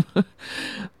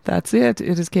 that's it.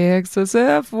 It is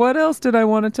KXSF. What else did I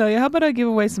want to tell you? How about I give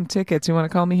away some tickets? You want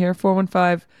to call me here?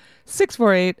 415-648-SFCR,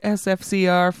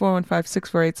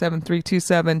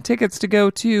 415-648-7327. Tickets to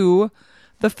go to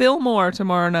the Fillmore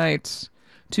tomorrow night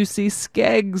to see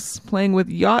Skeggs playing with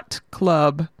Yacht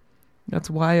Club. That's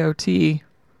YOT.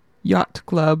 Yacht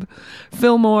Club.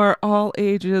 Fillmore, all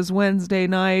ages, Wednesday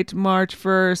night, March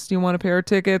 1st. You want a pair of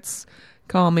tickets?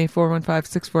 Call me,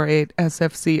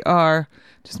 415-648-SFCR.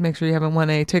 Just make sure you haven't won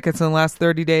any tickets in the last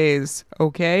 30 days,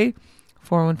 okay?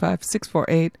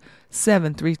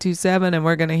 415-648-7327, and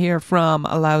we're going to hear from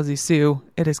Lousy Sue.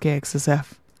 It is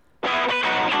KXSF.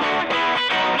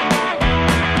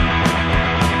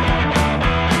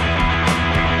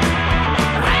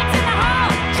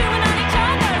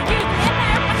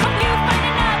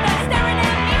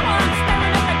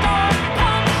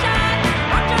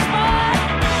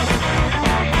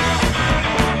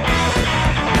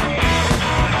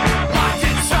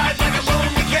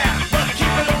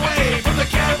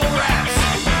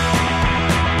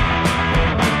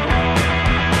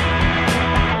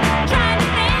 Trying to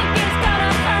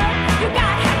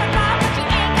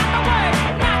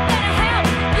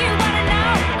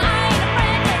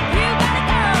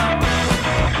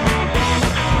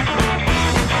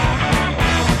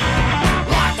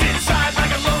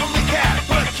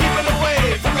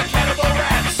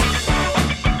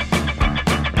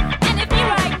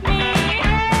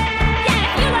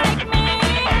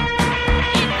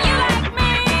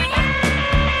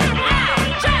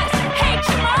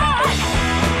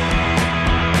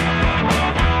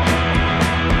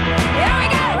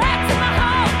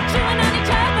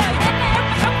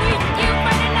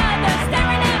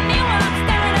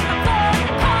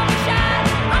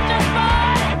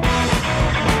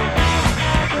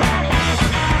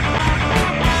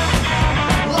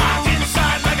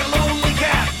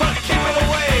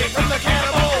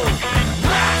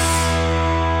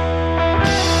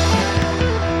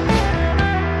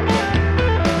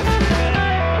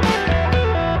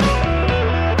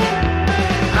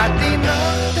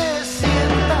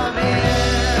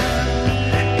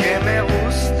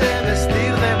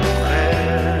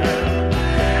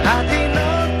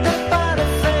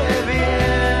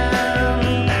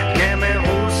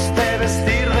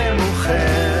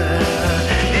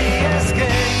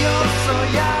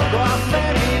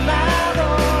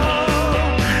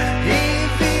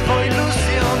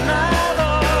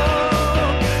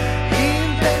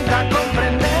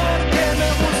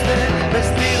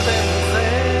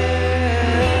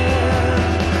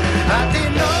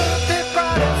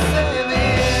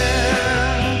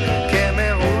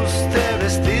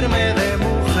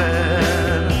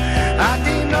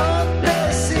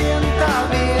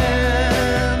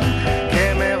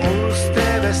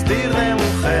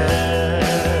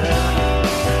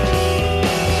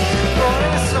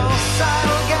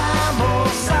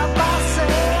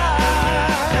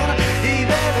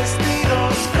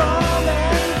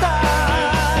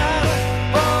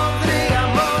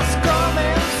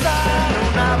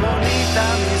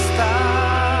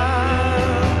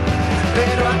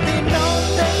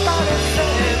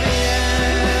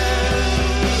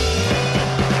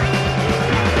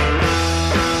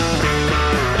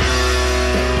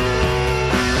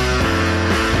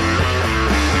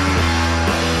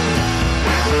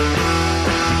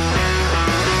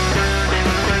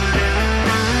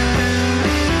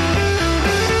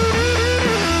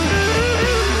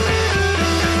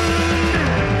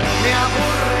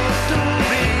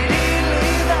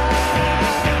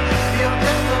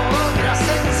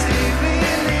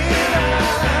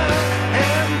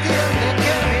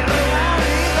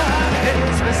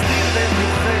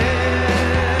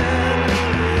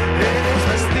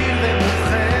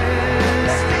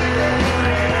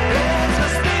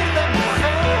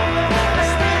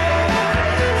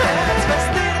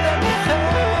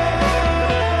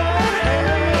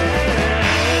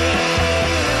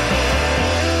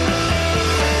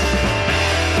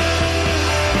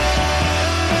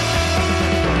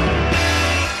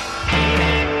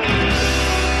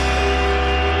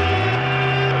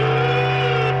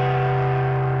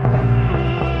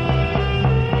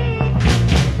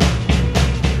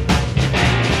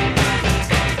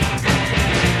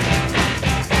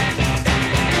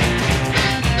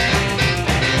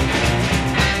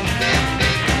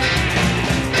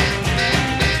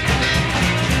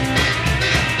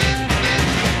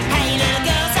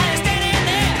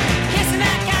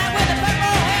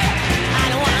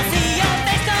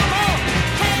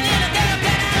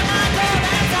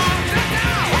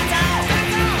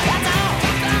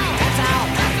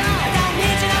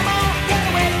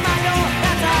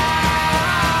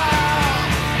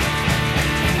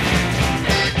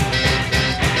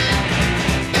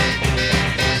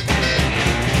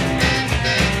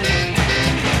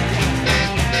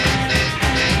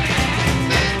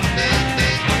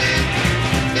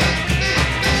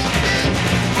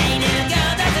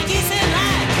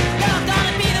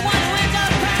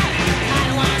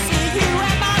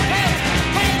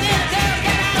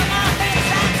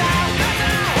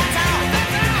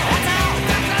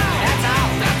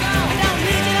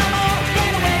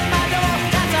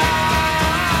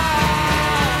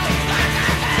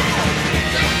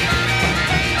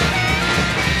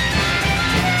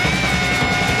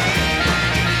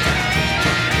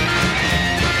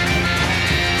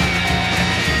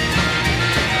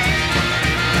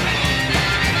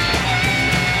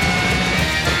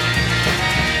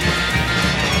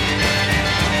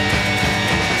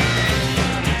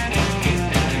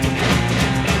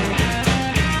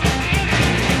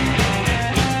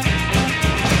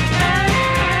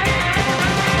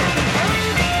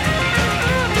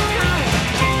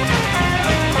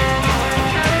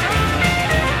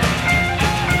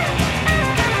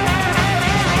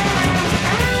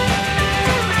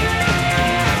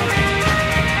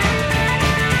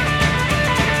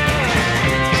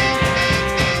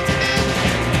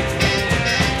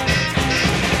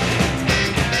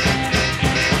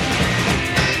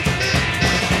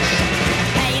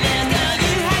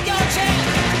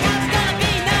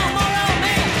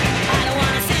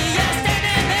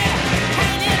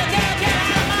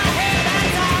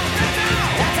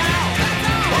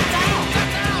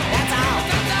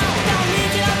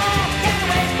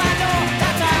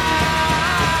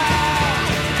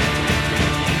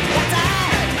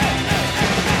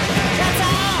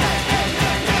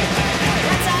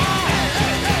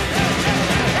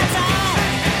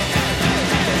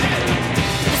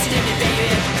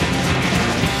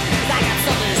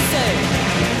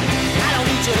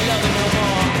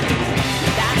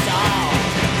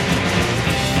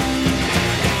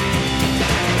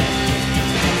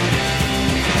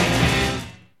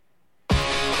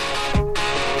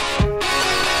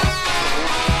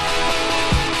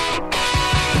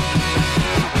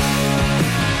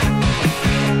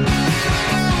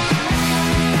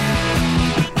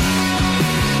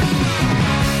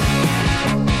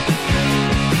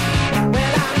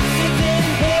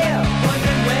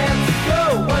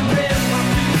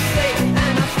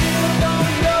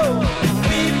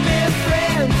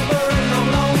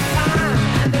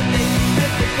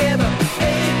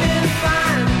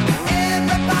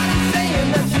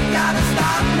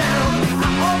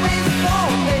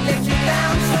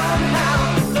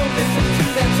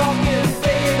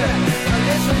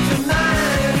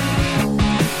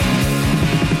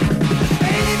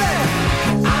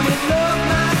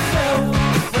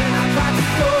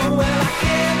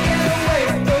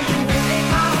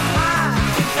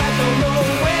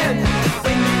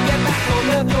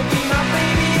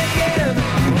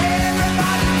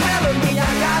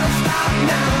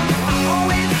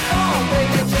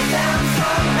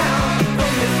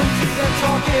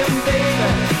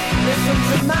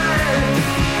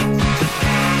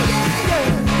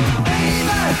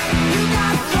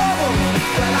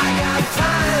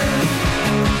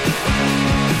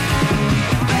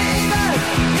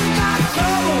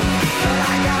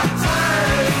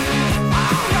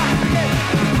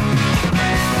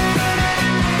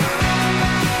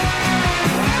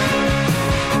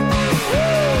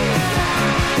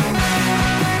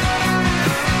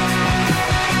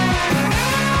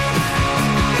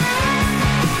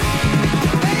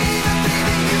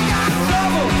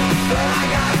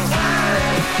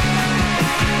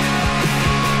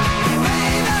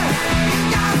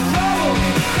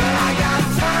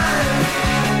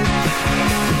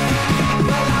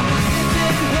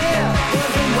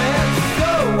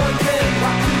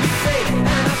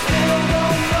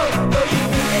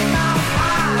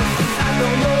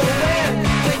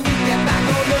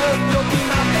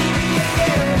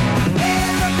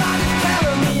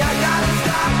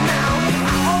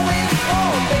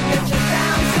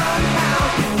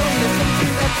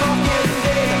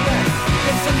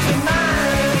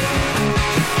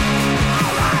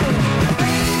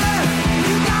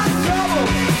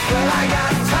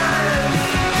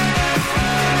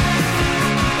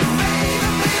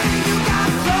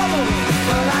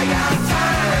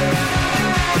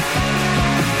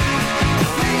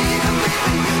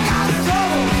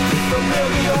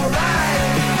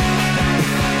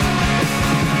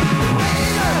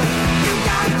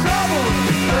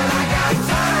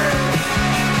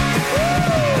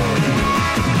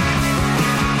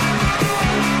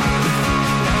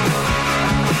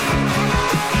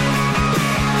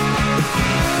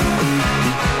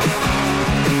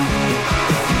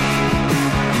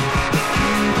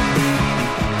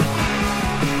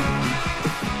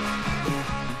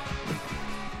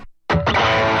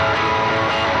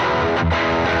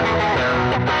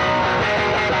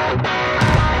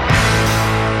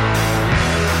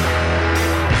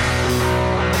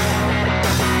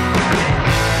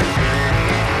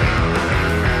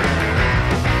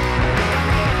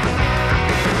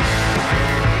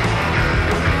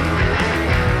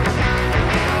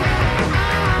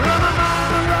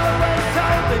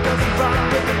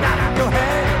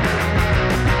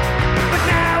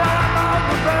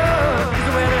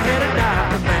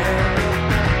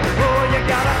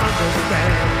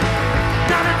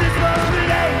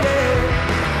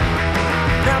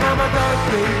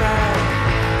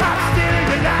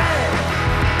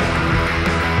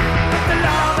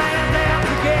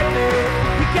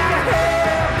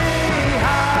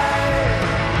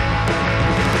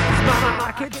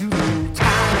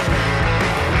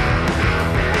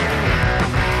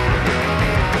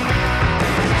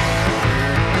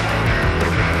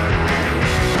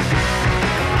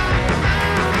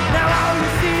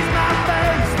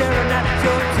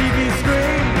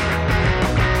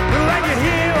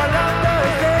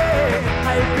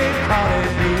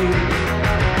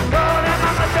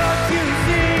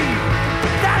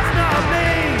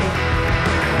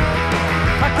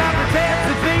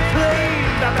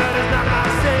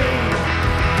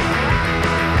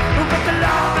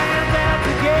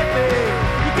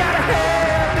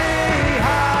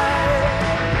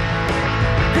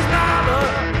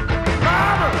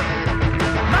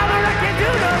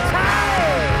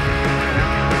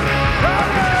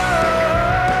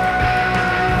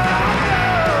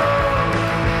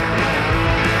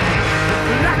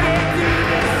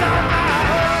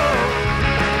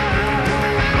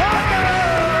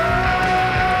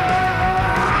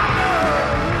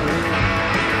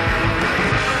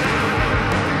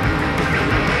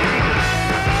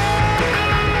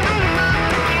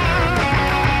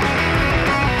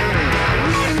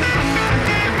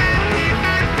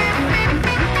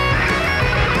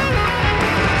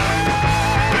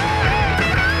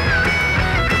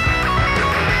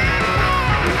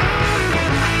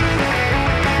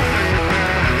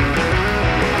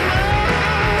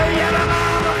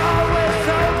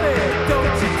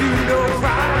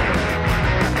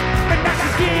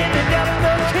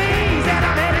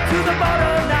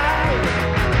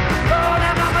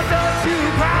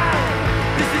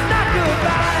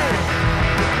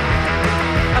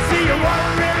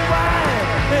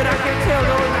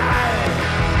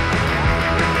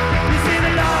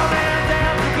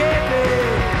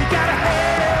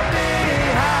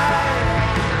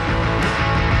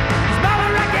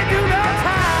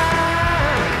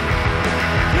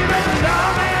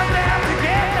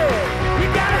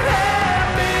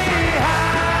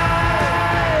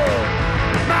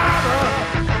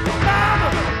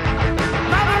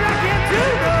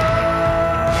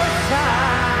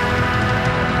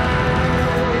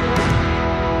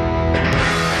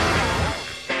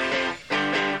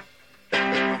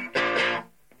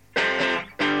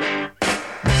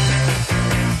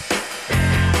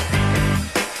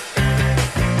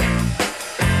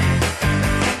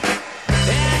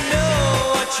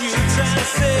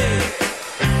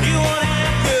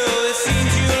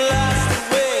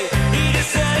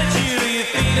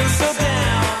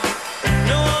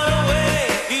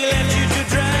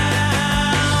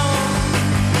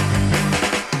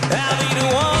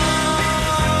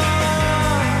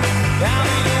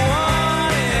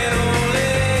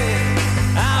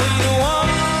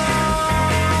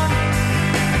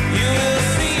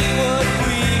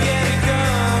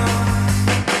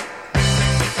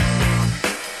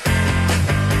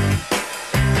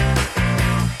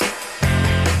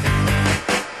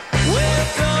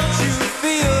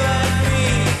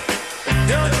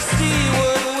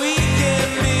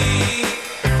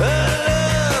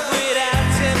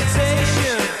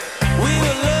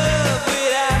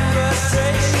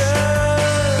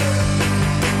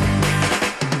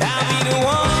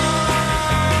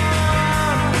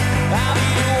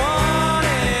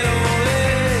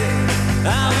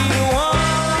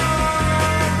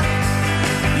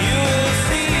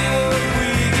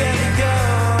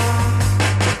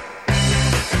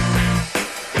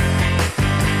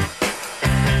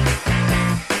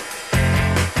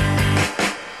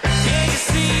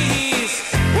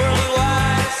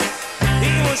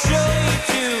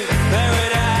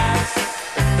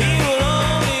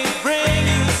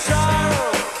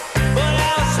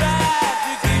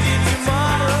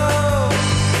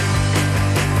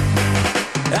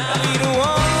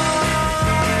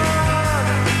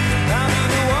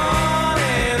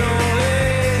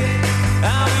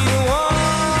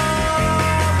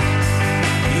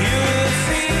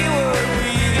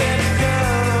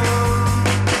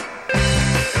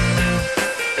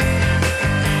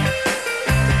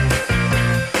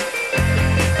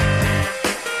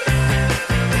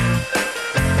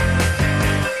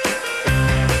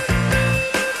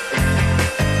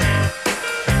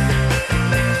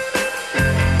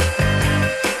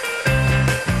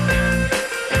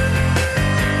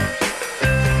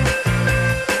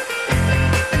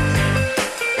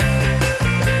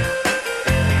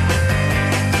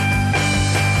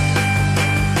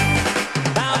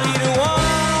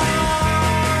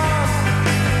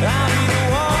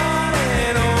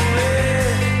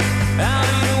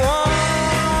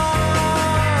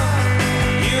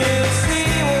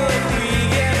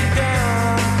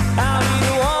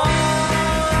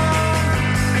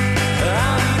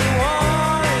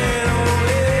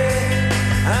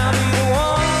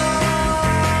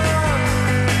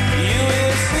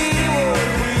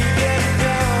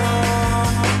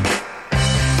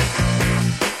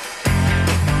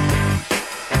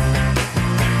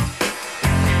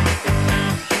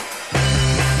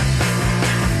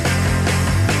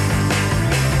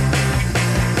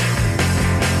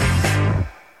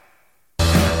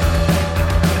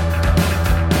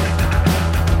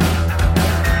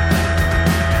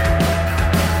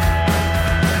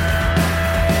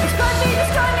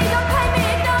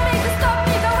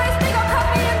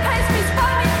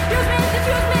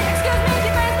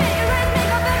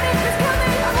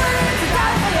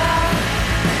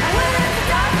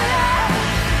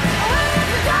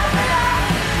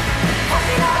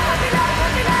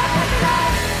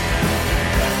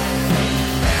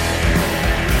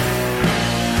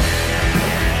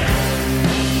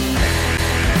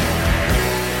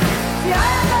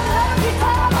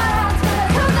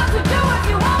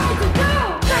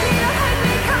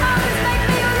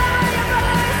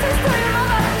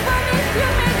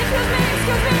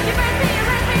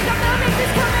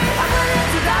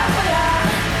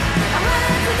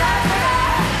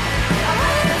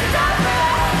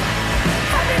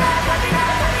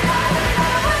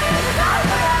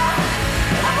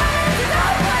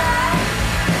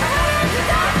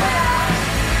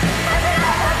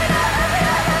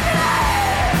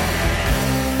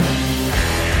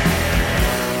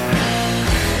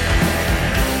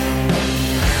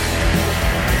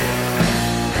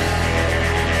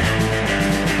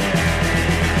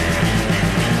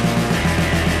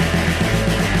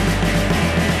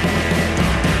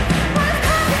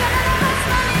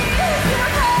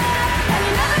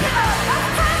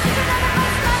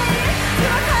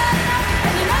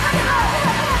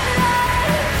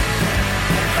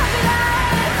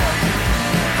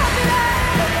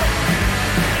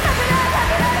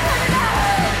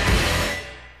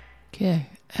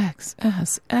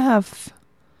KXSF.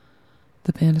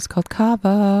 The band is called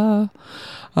Kava.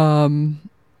 From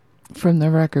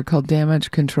their record called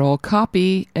Damage Control.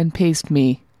 Copy and Paste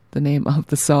Me, the name of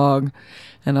the song.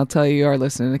 And I'll tell you are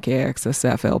listening to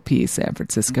KXSF LP, San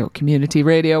Francisco Community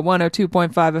Radio,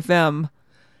 102.5 FM,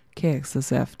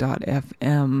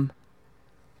 KXSF.FM.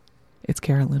 It's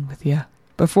Carolyn with you.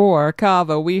 Before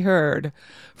Kava, we heard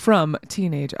from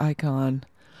Teenage Icon,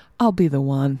 I'll Be the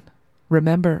One.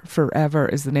 Remember Forever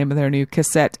is the name of their new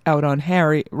cassette out on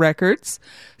Harry Records.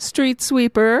 Street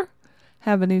Sweeper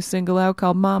have a new single out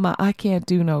called Mama, I Can't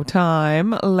Do No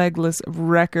Time. Legless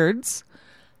Records.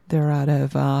 They're out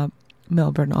of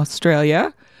Melbourne,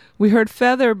 Australia. We heard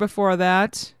Feather before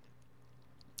that,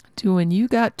 doing You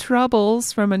Got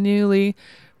Troubles from a newly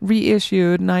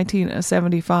reissued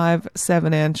 1975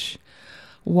 7-inch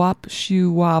Wop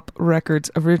Shoe Wop Records,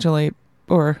 originally,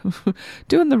 or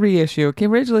doing the reissue. It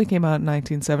originally came out in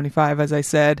 1975, as I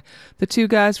said. The two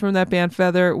guys from that band,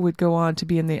 Feather, would go on to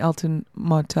be in the Elton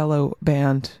Montello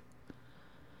band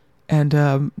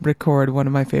and record one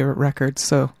of my favorite records.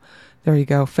 So there you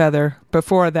go, Feather.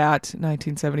 Before that,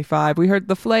 1975, we heard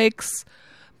The Flakes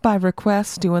by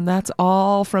request doing That's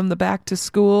All from the Back to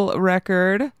School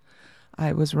record.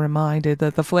 I was reminded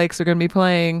that The Flakes are going to be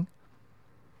playing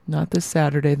not this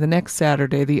Saturday, the next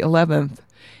Saturday, the 11th,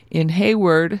 in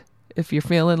Hayward. If you're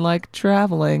feeling like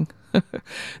traveling,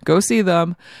 go see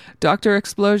them. Dr.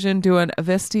 Explosion doing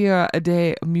Vestia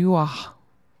de Mua.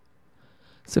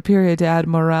 Superior Dad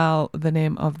Morale, the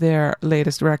name of their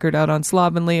latest record out on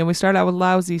Slovenly. And we start out with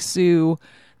Lousy Sue.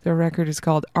 Their record is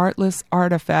called Artless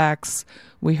Artifacts.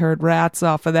 We heard Rats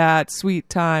off of that. Sweet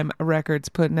Time Records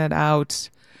putting it out.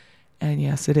 And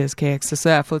yes, it is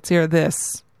KXSF. Let's hear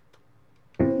this.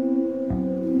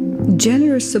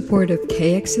 Generous support of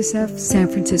KXSF San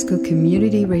Francisco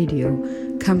Community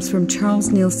Radio comes from Charles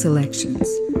Neal Selections.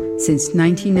 Since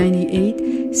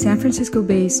 1998, San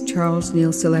Francisco-based Charles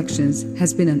Neal Selections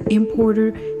has been an importer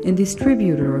and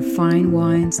distributor of fine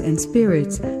wines and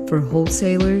spirits for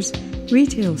wholesalers,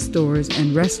 retail stores,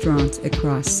 and restaurants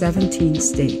across 17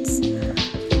 states.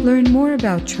 Learn more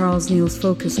about Charles Neal's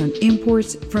focus on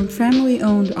imports from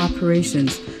family-owned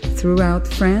operations throughout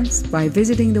France by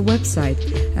visiting the website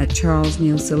at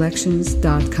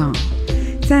charlesnealselections.com.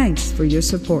 Thanks for your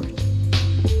support.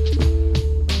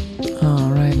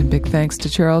 All right, and big thanks to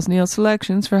Charles Neal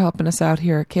Selections for helping us out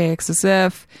here at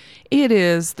KXSF. It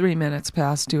is 3 minutes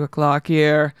past 2 o'clock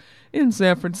here in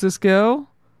San Francisco,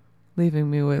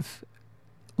 leaving me with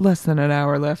less than an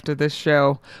hour left of this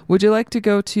show. Would you like to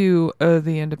go to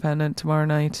the Independent tomorrow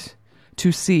night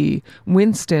to see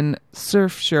Winston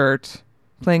Surfshirt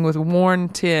playing with Worn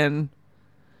Tin?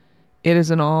 It is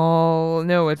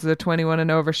it's the 21 and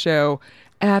over show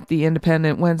at the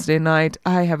Independent Wednesday night.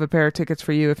 I have a pair of tickets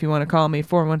for you if you want to call me.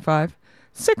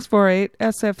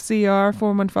 415-648-SFCR,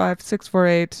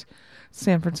 415-648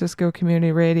 San Francisco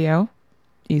Community Radio.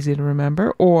 Easy to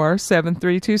remember. Or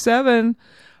 7327.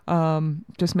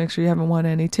 Just make sure you haven't won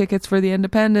any tickets for the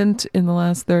Independent in the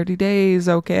last 30 days,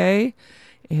 okay?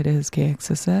 It is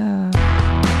KXSF.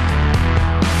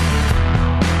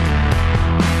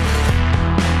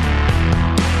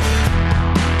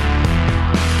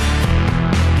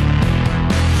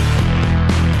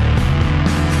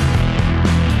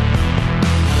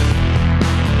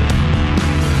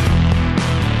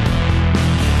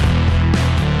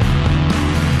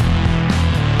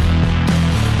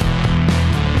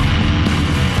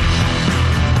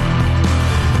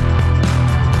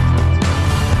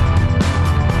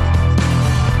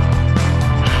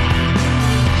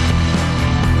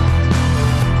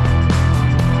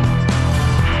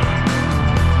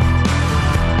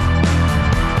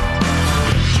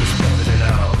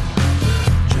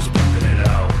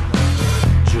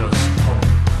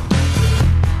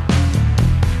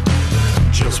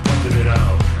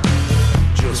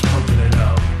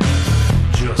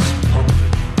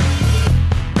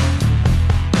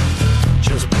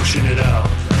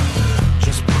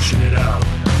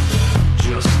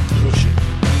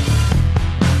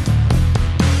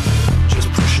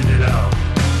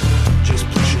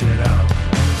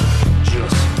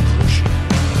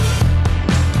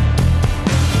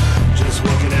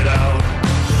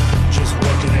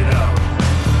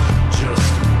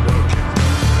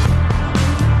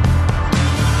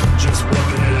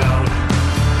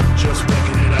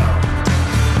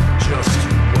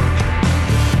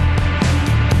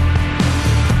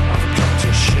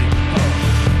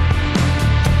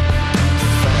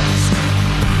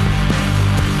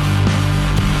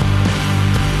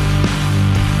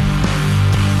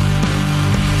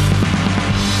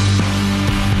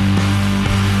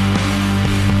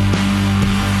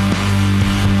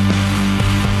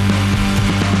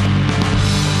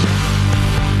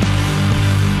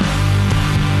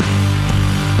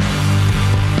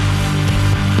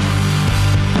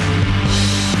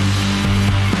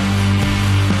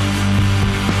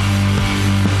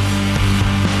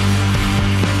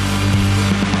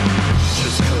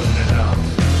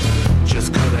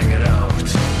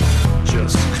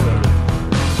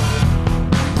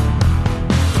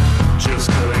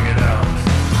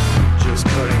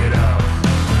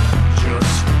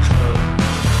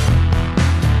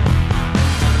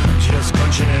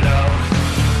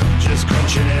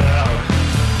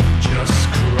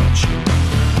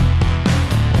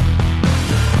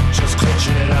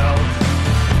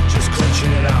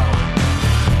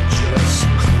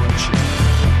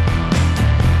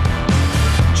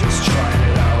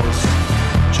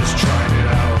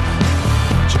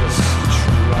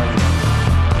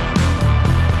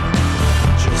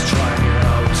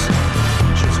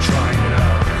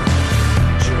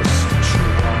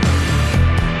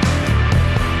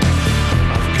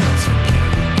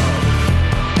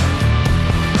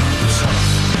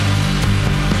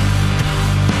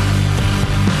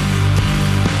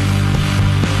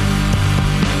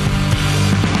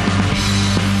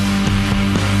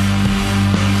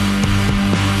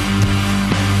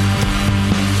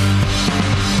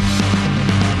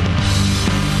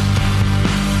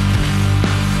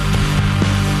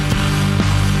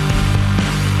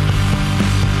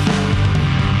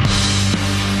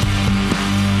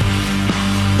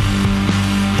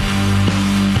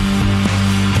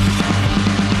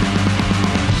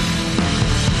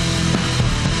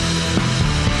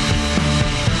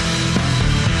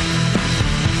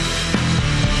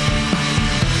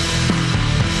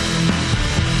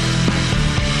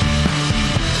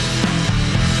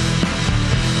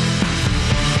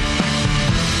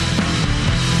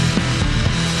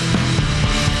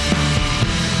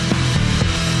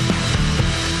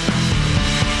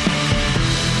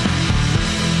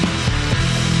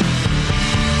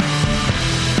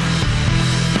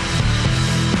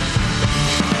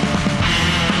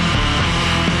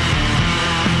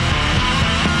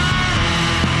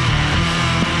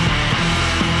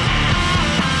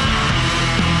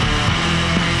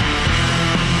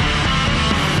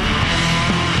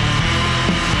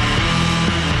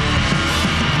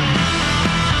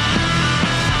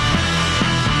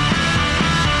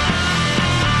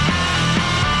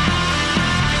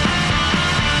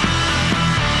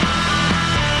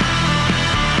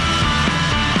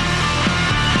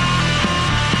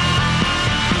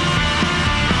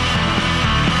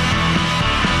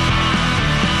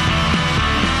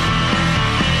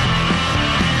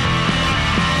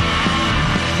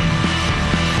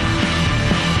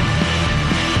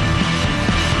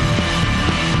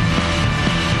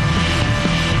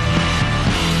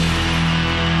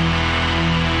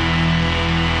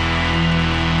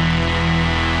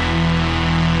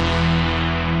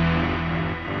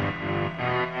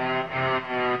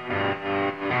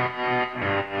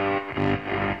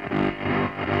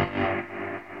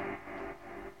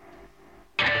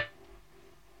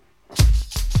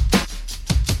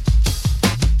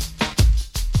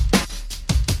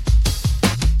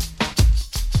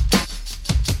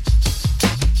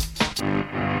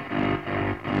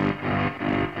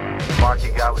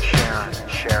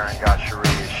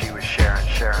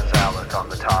 Sharon's outlook on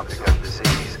the topic of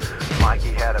disease. Mikey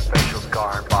had a facial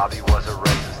scar and Bobby was a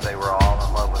racist. They were all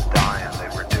in love with dying, they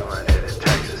were doing it in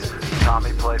Texas.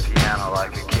 Tommy played piano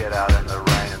like a kid out in the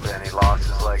rain, and then he lost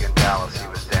his leg in Dallas. He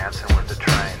was dancing with the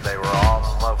train. They were all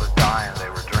in love with dying,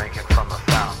 they were drinking from a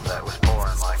fountain that was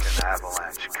pouring like an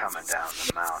avalanche coming down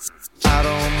the mountain. I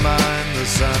don't mind the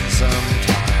sun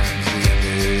sometimes, the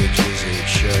images it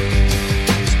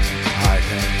shows. I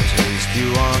can taste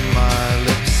you on my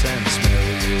lips and smell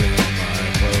you in my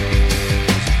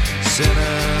clothes.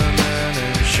 Cinnamon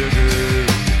and sugar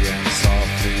and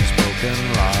softly spoken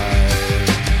lies.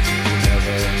 You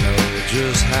never know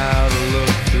just how to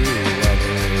look through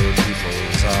other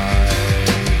people's eyes.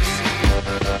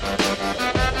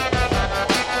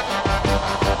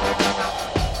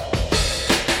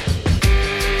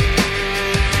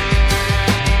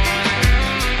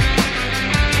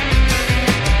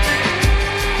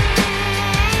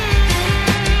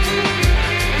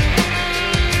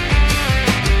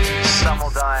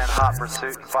 Hot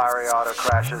pursuit and fiery auto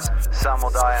crashes. Some will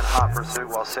die in hot pursuit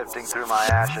while sifting through my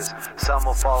ashes. Some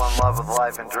will fall in love with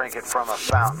life and drink it from a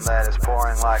fountain that is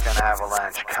pouring like an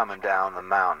avalanche coming down the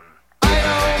mountain. I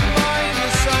don't mind the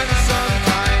sun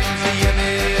sometimes, the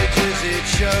images it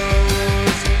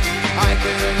shows. I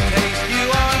can taste you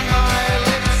on my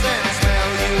lips and smell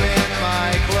you in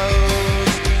my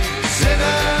clothes.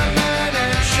 Cinnamon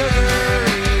and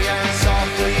sugary and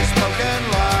softly spoken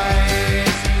lies.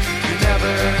 You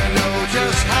never know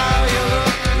just how you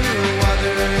look through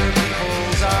other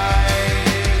people's eyes.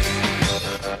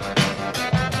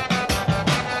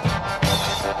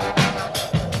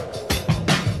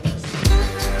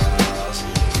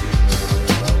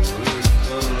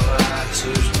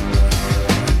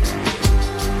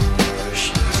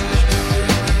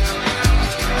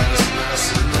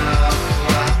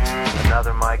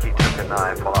 Another Mikey took a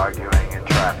knife while arguing in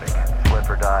traffic.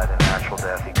 Flipper died a natural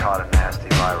death, he caught a nasty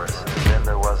virus. Then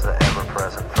there was the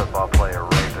ever-present football player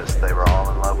rapist. They were all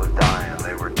in love with dying,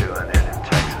 they were doing it in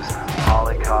Texas.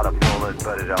 Holly caught a bullet,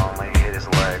 but it only hit his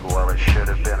leg. Well, it should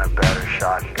have been a better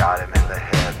shot, got him in the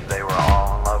head. They were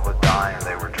all in love with dying,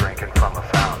 they were drinking from a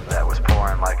fountain that was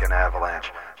pouring like an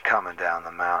avalanche coming down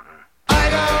the mountain. I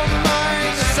don't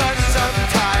mind the sun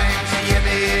sometimes, the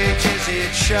images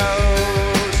it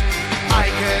shows. I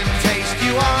can taste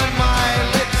you on my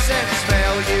lips and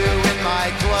smell you in my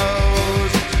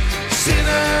clothes.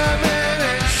 Cinnamon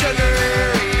and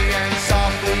sugary and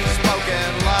softly spoken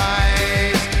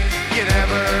lies. You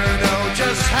never know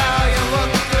just how you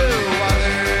look through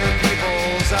other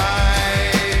people's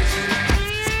eyes.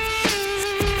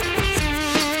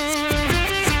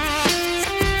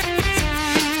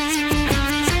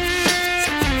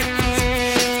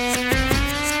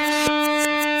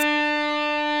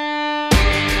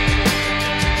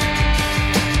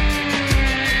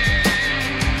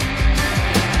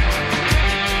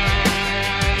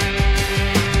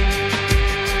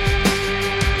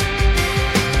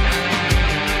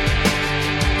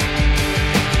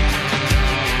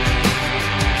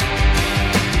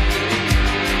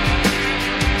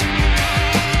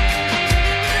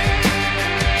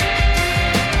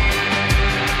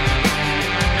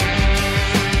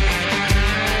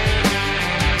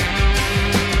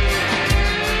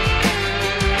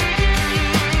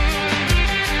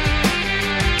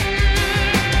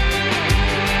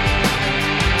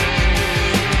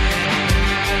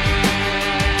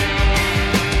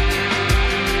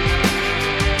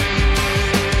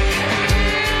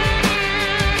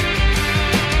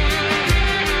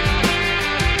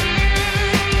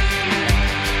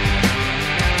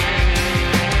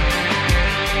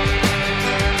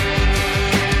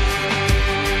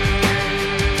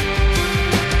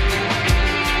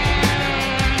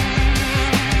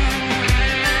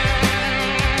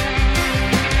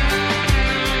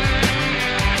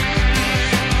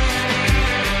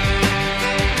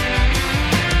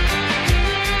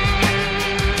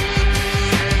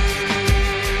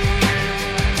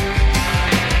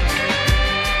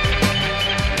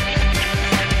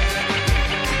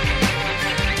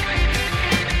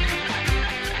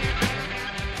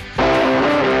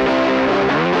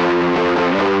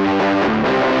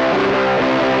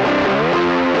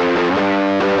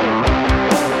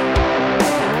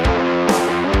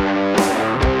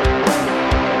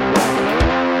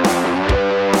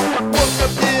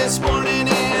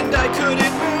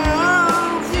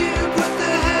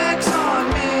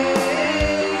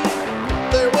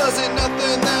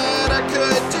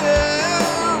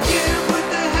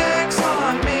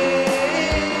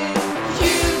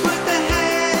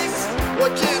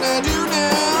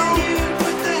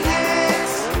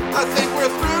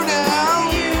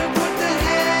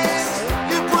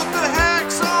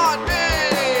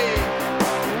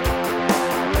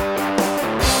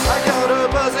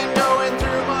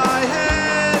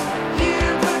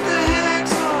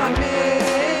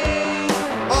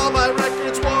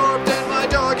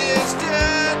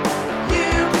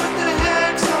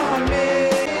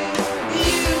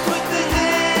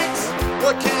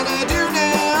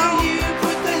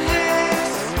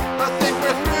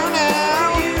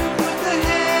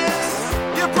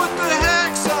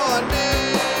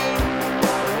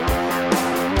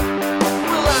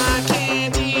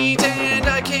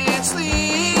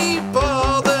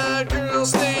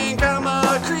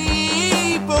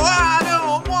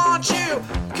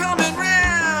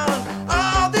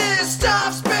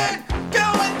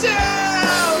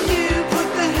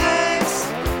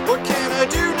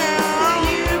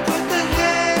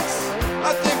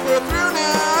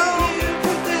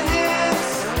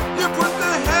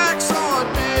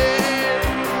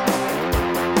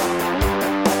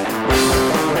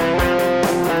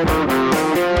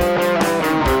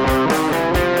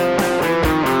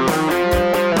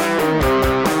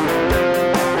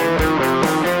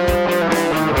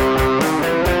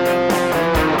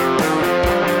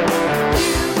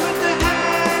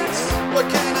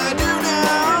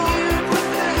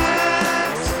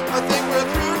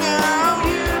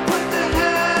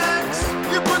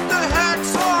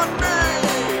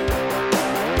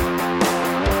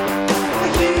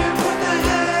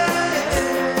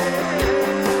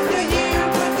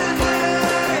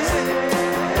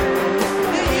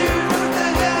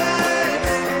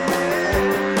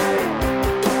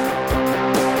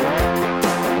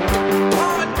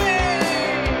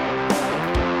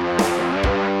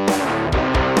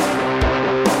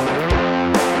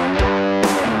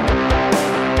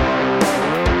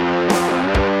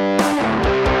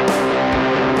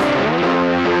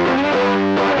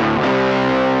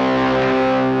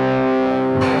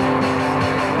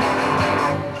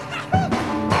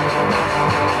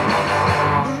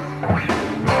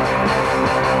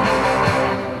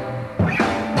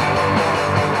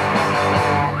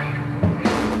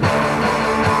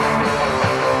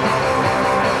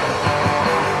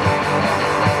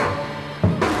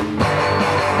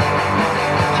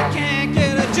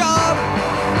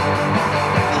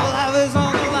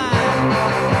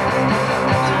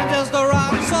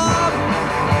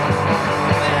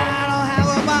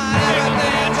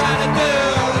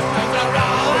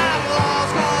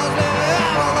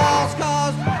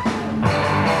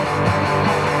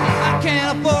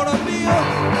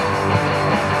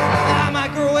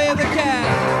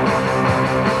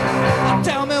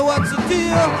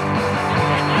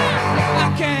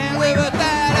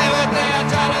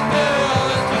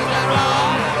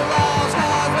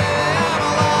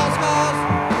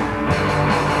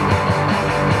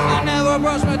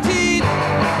 don't brush my teeth,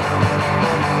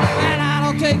 and I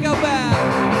don't take a bath.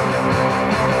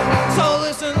 So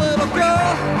listen, little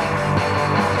girl,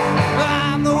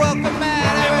 I'm the welcome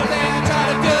man. Everything I try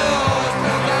to do is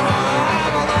prove that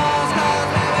I'm a lost cause,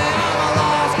 baby, I'm a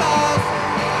lost cause.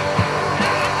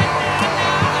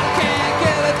 I can't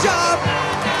get a job,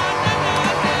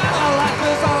 my life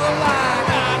is on the line.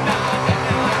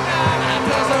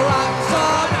 Just a rock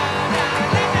song,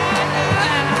 and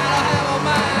I don't have a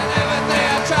mind. Everything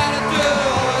I try to do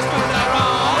is prove that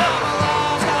wrong. I'm a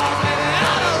lost cause, baby,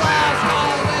 I'm a lost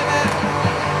cause, baby.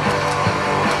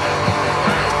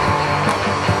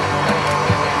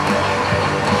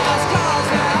 Lost cause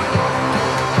now,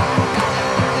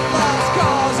 lost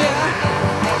cause, yeah.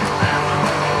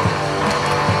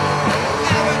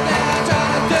 Everything I try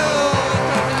to do is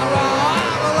prove that wrong.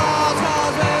 I'm a lost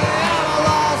cause, baby, I'm a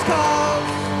lost cause.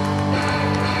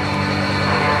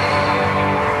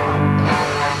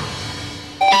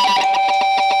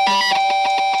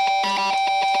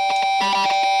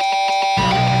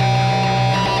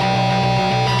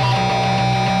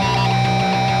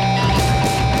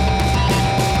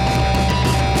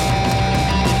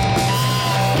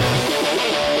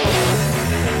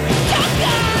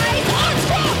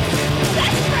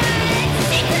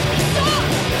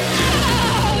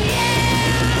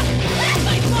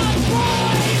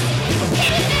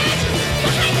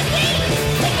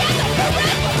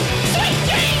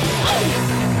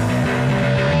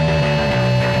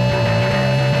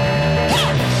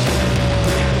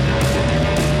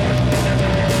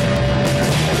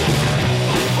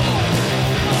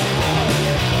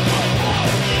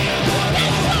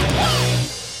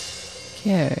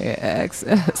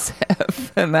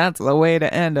 KXSF, and that's the way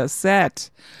to end a set.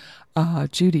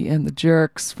 Judy and the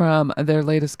Jerks from their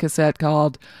latest cassette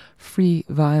called Free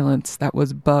Violence. That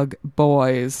was Bug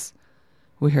Boys.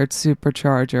 We heard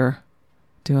Supercharger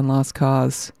doing Lost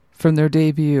Cause from their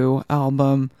debut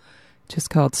album, just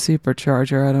called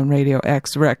Supercharger, out on Radio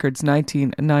X Records,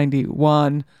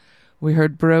 1991. We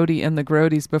heard Brody and the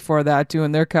Grodies before that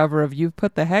doing their cover of You've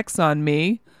Put the Hex on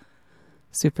Me,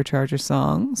 Supercharger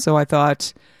song. So I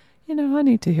thought, I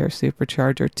need to hear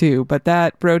Supercharger too. But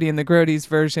that Brody and the Grodies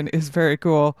version is very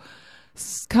cool.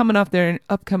 It's coming off their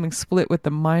upcoming split with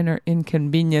the Minor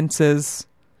Inconveniences.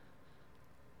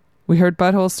 We heard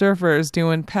Butthole Surfers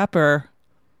doing Pepper.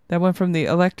 That went from the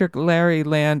Electric Larry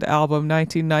Land album,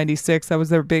 1996. That was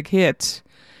their big hit,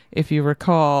 if you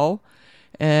recall.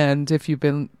 And if you've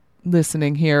been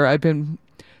listening here, I've been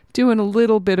doing a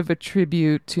little bit of a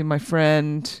tribute to my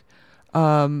friend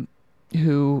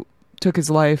who took his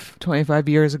life 25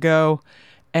 years ago,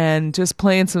 and just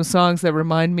playing some songs that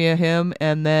remind me of him,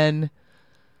 and then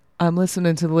I'm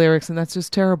listening to the lyrics, and that's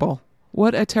just terrible.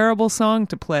 What a terrible song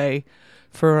to play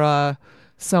for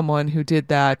someone who did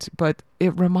that, but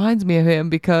it reminds me of him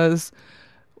because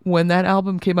when that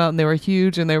album came out and they were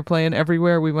huge and they were playing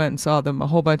everywhere, we went and saw them a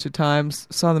whole bunch of times.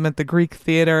 Saw them at the Greek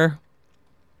Theater,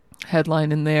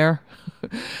 headline in there,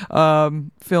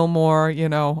 Fillmore,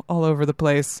 all over the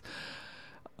place.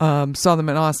 Saw them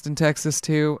in Austin, Texas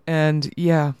too, and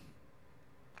yeah,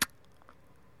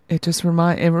 it just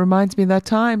reminds me of that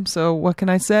time. So what can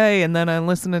I say? And then I'm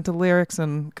listening to lyrics,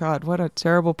 and God, what a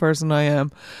terrible person I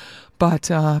am.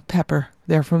 But Pepper,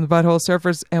 they're from the Butthole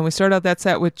Surfers, and we start out that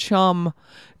set with Chum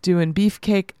doing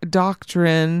Beefcake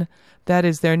Doctrine. That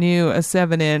is their new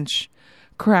 7-inch.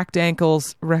 Cracked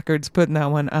Ankles Records putting that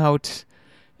one out,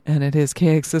 and it is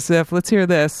KXSF. Let's hear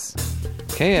this.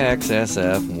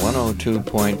 KXSF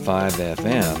 102.5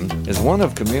 FM is one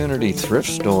of Community Thrift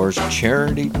Store's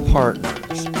charity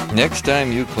partners. Next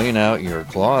time you clean out your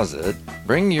closet,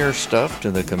 bring your stuff to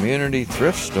the Community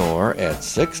Thrift Store at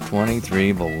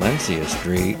 623 Valencia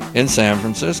Street in San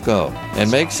Francisco and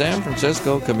make San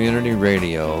Francisco Community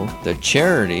Radio the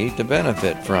charity to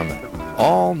benefit from it.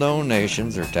 All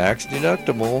donations are tax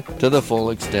deductible to the full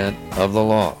extent of the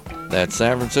law. That's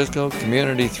San Francisco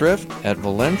Community Thrift at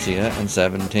Valencia and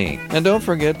 17. And don't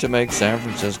forget to make San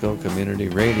Francisco Community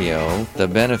Radio the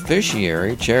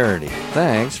beneficiary charity.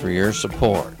 Thanks for your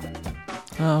support.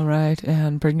 All right,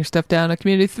 and bring your stuff down to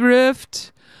Community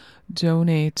Thrift.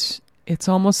 Donate. It's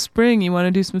almost spring. You want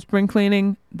to do some spring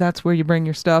cleaning? That's where you bring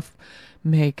your stuff.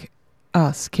 Make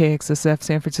us, KXSF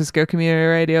San Francisco Community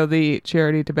Radio, the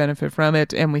charity to benefit from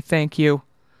it, and we thank you.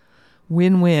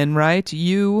 Win-win, right?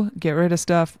 You get rid of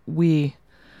stuff, we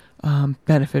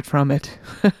benefit from it.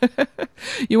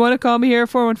 You want to call me here,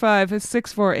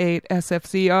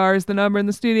 415-648-SFCR is the number in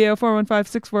the studio,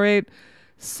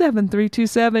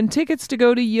 415-648-7327. Tickets to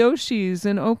go to Yoshi's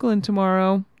in Oakland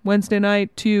tomorrow, Wednesday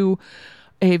night, to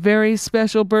A very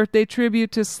special birthday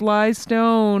tribute to Sly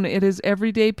Stone. It is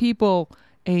Everyday People,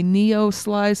 a Neo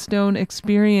Sly Stone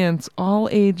experience, all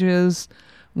ages,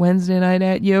 Wednesday night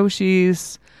at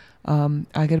Yoshi's.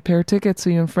 I get a pair of tickets so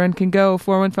you and a friend can go.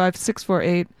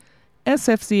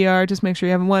 415-648-SFCR. Just make sure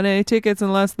you haven't won any tickets in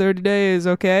the last 30 days,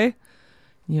 okay?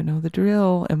 You know the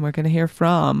drill. And we're going to hear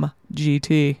from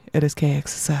GT. It is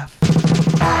KXSF.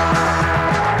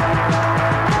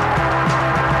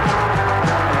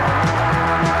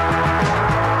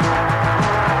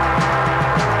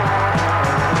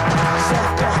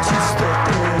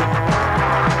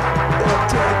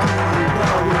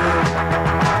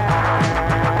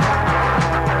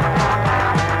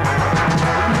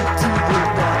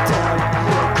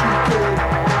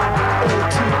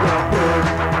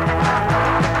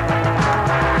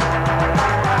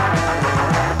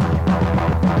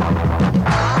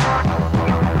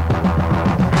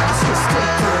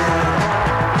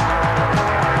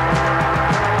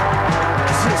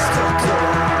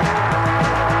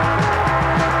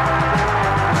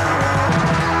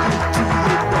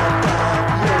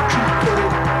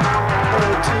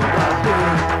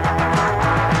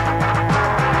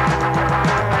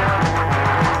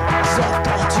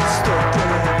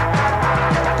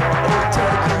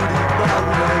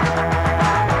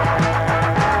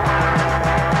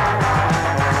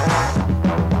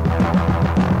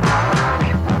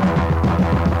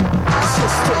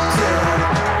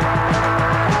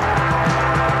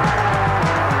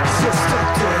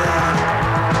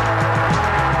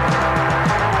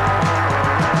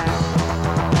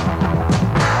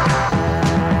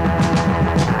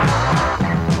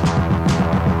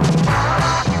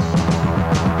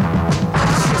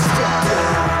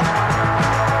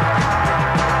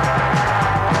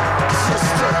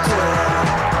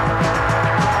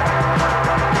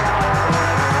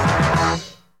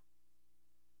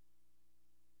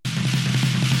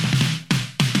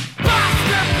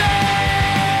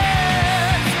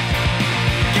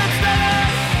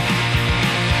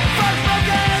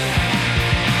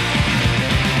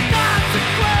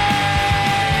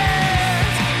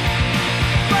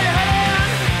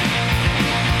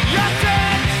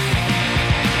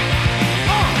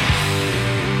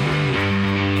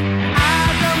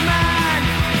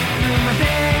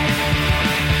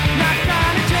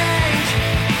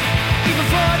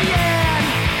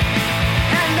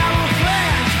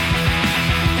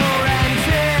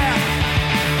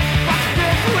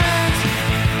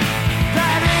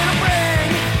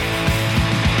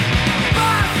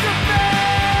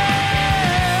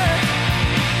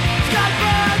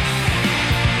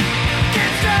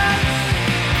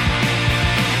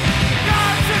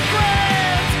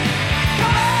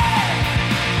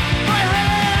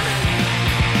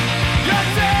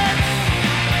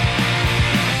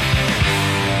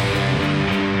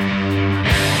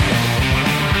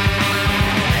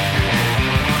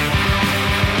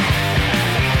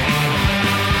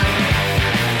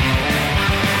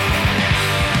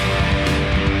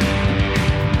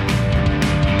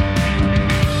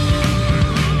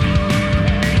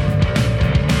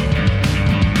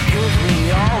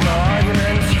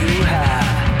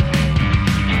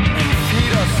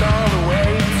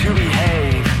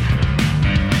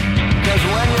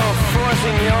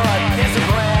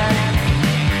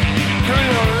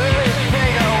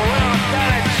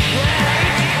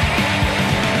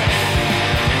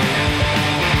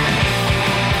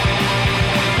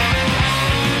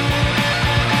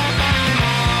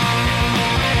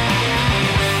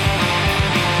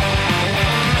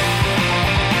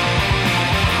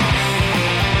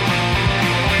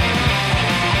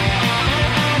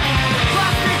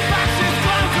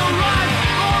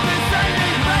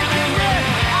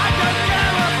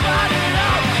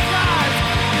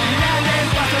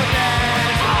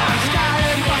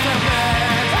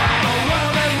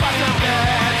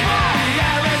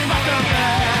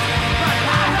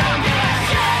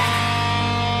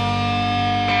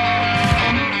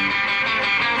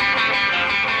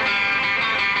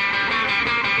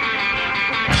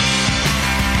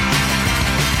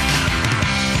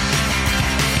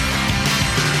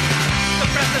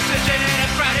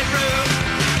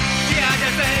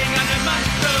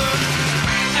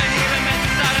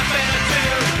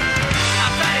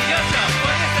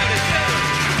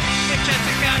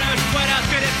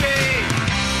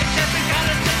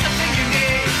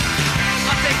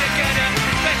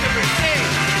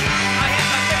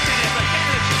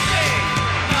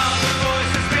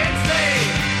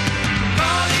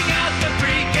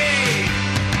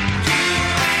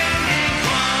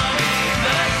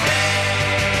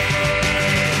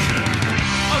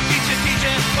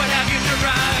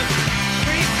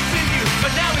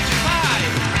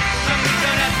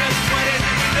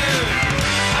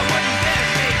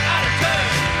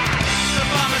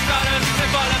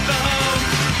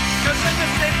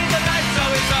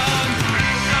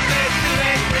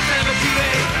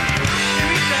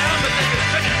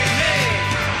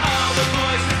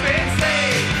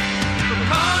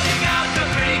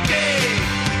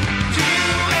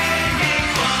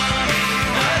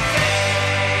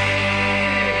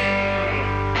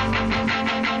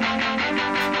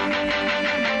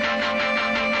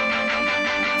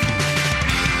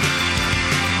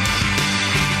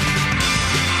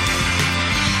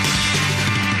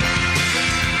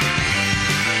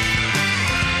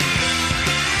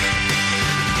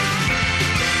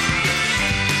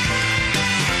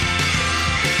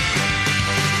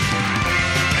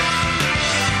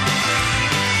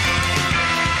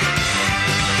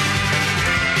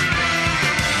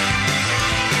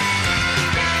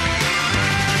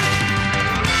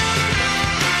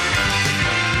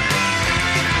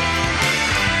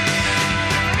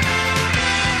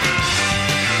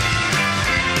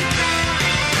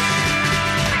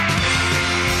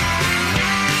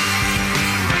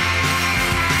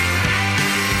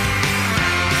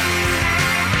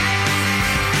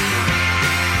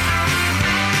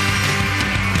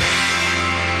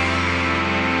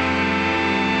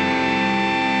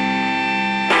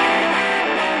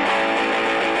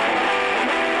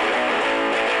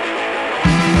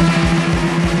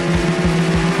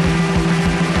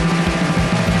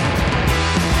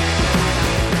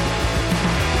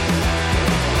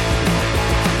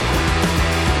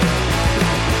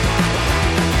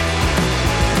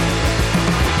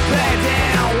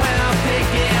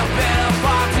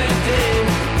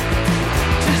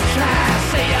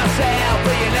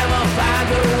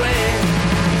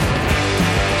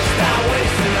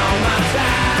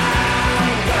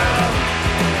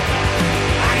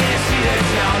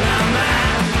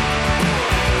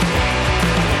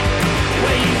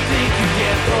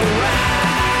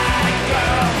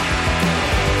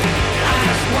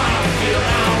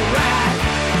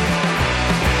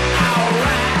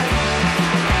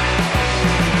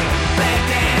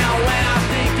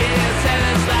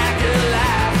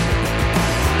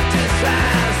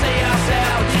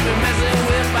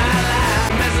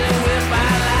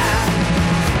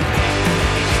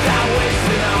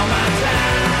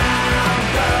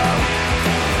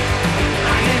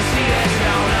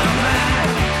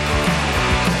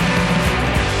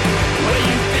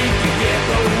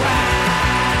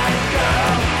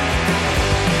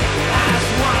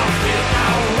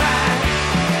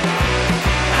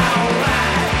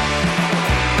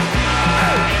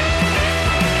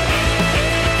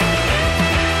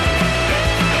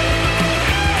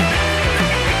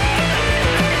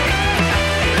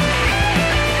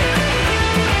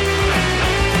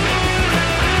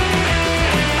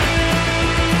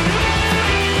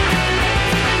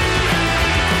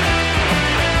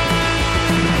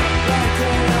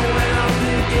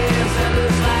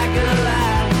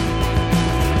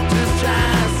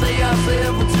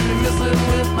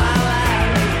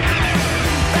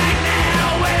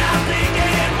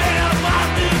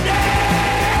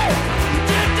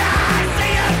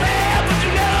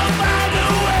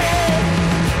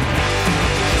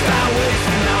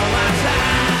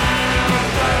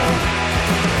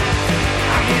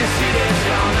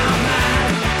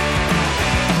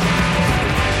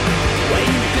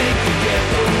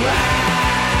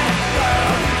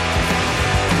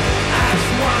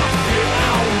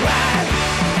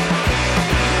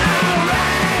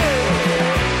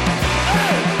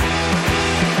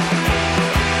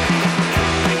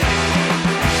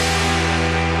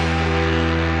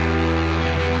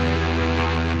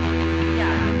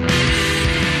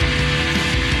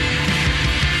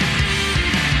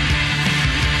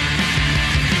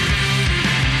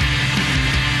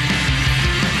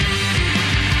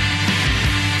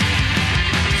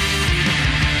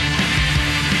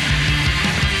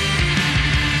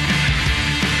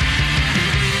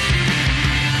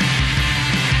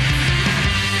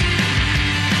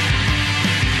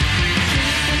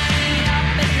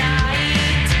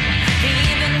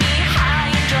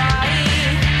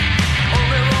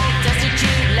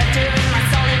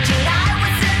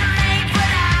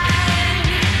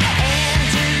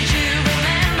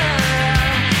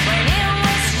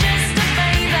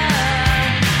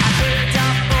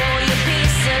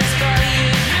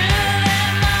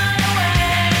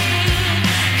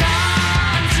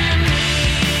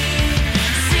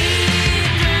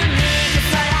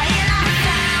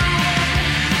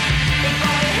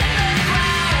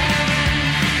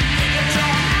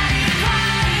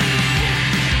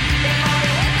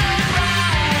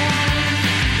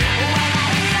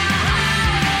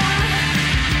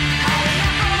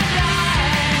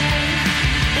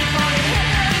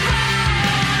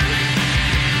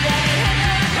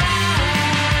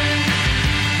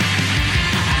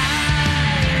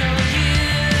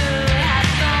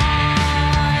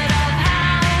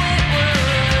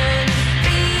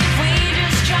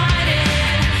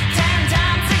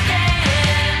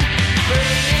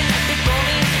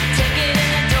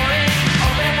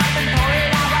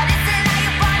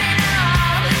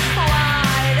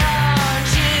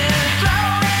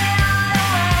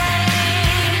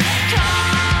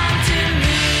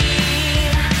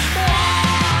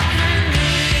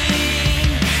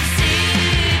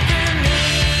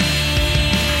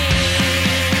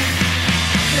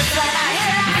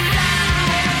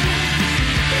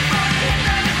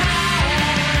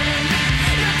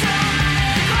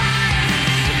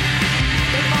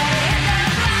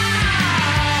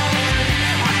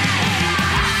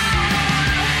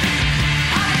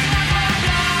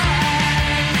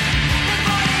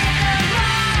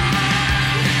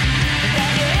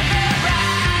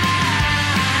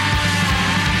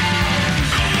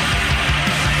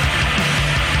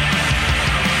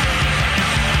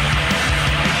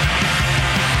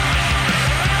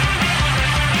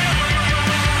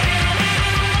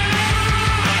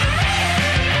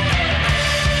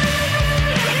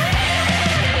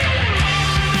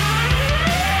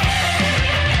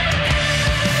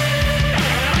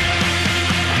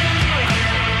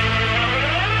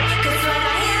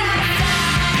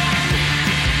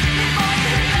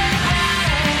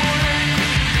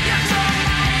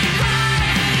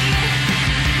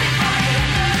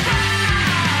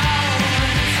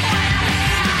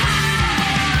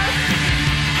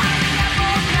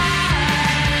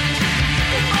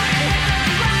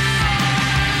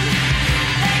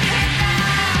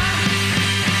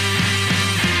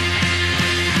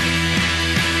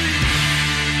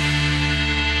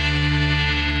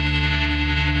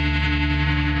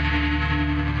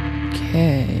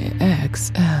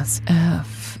 KXSF.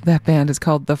 That band is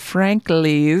called the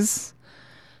Franklies.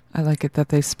 I like it that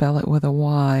they spell it with a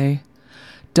Y.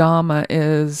 Dogma,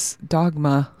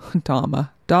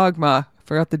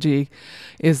 forgot the G,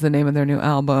 is the name of their new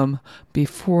album.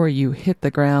 Before You Hit the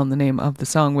Ground, the name of the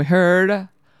song we heard.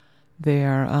 They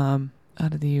are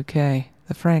out of the UK,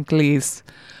 the Franklies.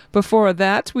 Before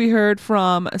that, we heard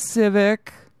from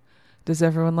Civic. Does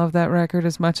everyone love that record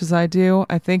as much as I do?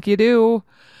 I think you do.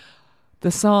 The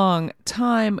song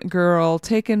Time Girl,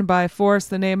 Taken by Force,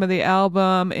 the name of the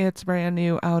album. It's brand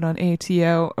new, out on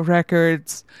ATO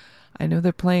Records. I know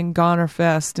they're playing Goner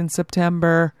Fest in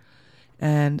September,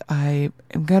 and I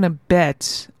am going to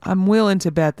bet, I'm willing to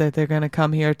bet that they're going to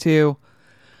come here too.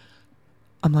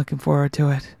 I'm looking forward to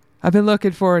it. I've been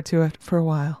looking forward to it for a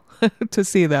while, to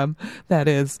see them, that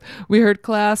is. We heard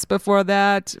Class before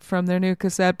that from their new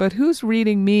cassette, but Who's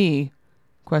Reading Me? ?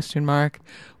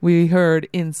 We heard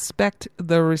Inspect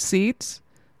the Receipt,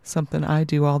 something I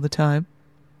do all the time.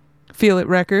 Feel It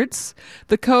Records.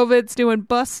 The COVID's doing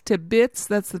Bust to Bits.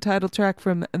 That's the title track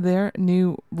from their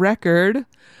new record.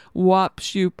 Wop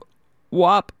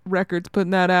Records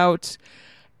putting that out.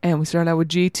 And we start out with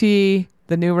GT,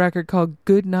 the new record called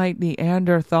Goodnight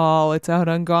Neanderthal. It's out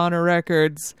on Goner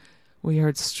Records. We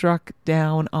heard Struck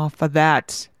Down off of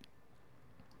that.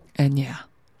 And yeah.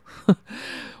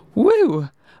 Woo!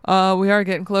 We are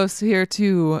getting close here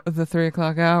to the 3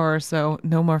 o'clock hour, so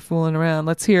no more fooling around.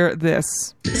 Let's hear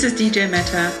this. This is DJ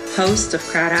Meta, host of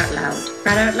Crowd Out Loud.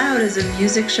 Crowd Out Loud is a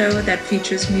music show that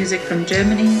features music from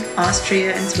Germany,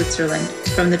 Austria, and Switzerland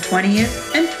from the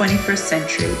 20th and 21st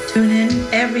century. Tune in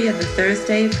every other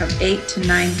Thursday from 8 to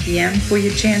 9 p.m. for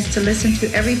your chance to listen to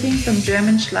everything from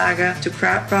German Schlager to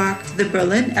krautrock to the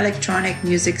Berlin electronic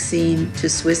music scene to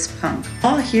Swiss punk.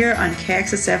 All here on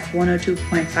KXSF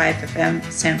 102.5 FM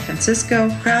San Francisco.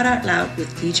 Crowd Out Loud with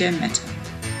DJ Meta.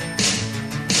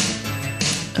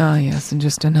 Ah, yes, and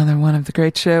just another one of the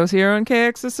great shows here on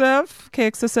KXSF.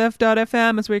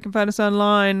 KXSF.FM is where you can find us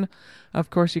online. Of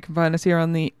course, you can find us here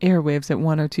on the airwaves at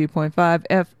 102.5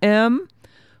 FM.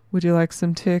 Would you like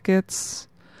some tickets?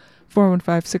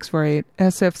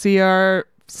 415-648-SFCR.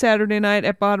 Saturday night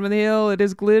at Bottom of the Hill. It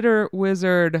is Glitter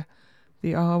Wizard,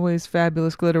 the always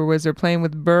fabulous Glitter Wizard, playing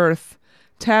with Birth,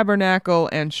 Tabernacle,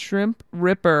 and Shrimp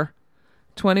Ripper.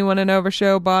 21 and over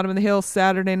show, Bottom of the Hill,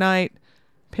 Saturday night.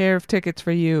 Pair of tickets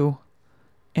for you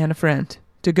and a friend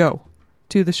to go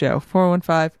to the show.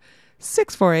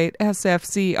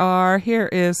 415-648-SFCR. Here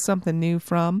is something new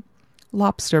from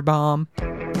Lobster Bomb.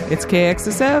 It's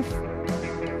KXSF.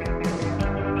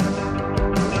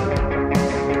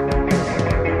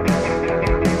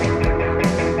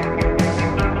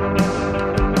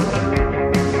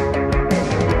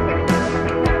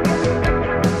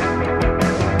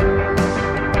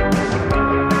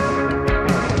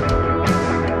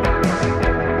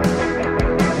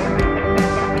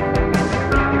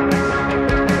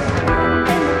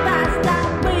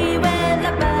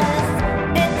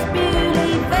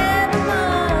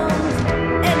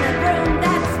 In the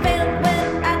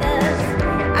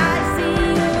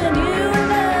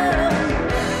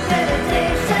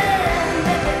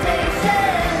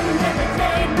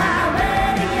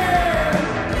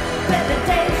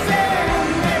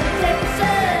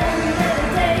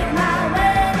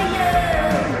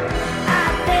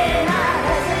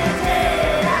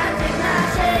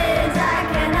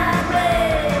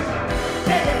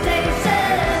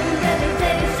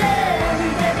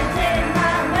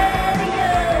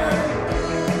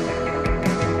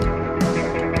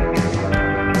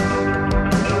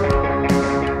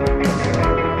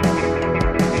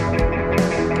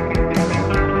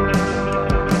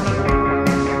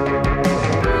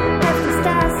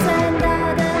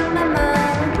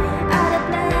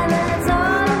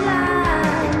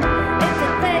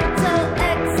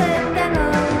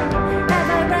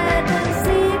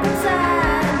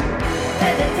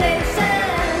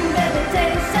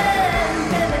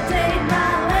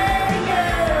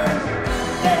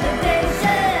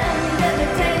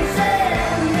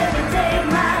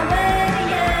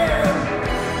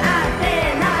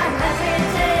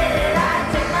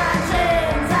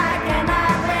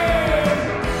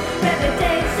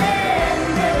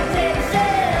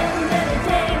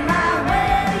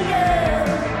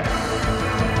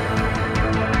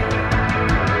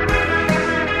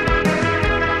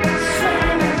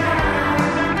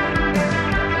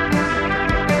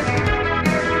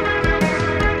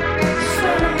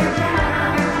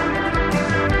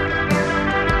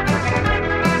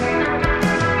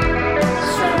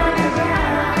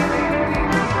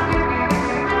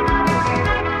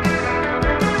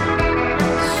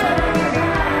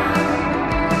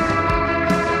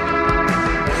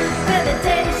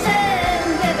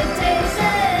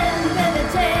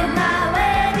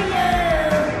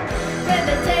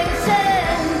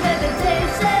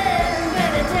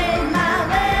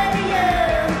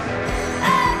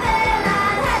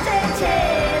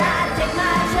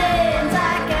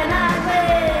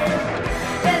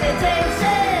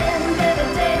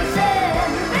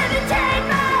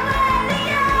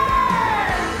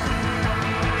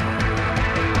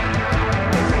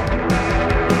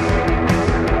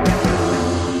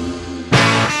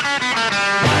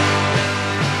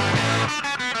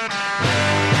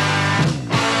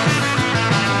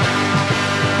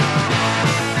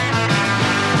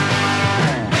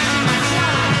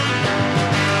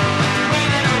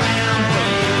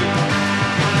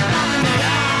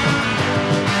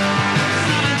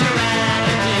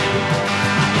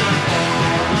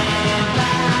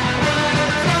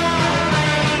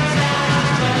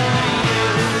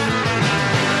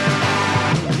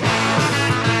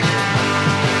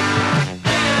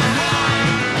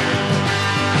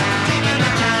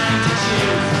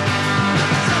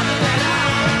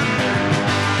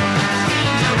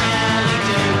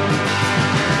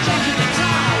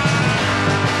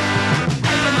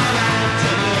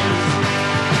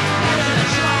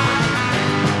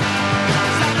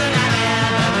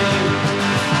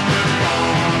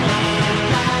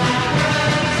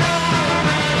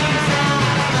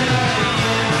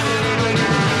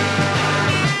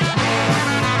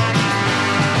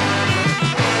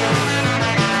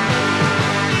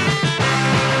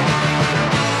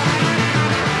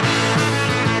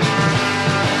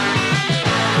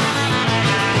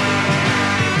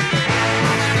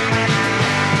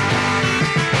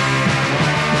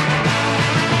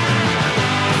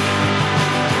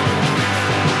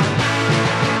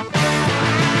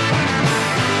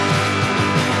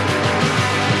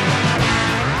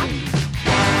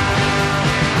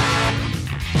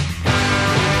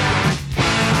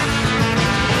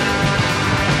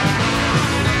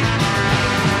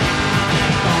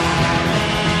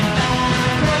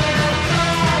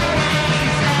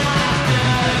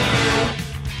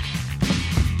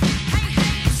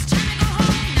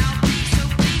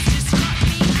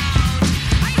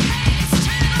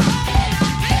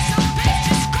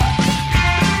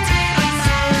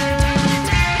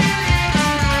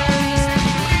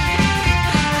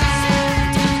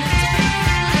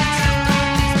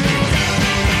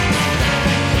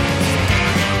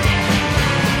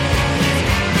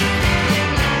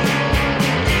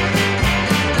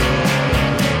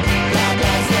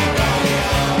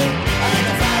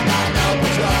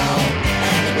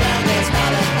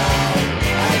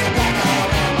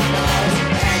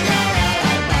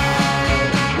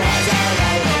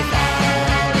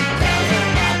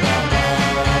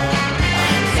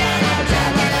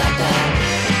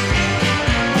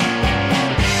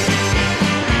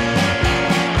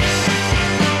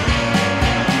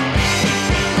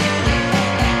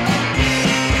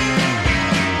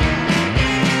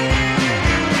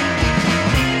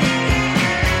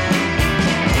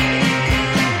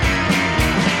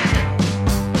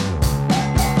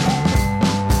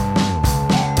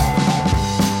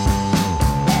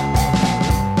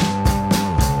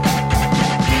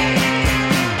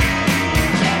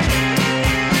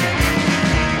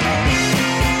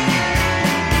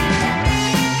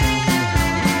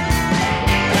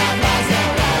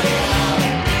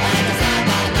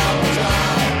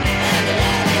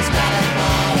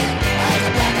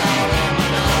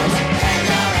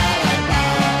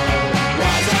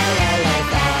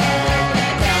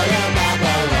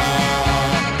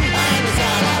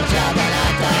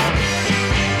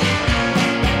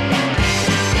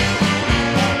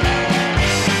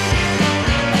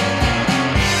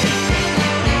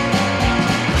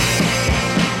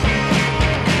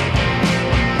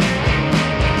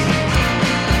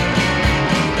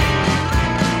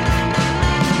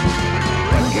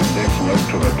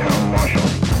of a town marshal.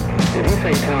 Did he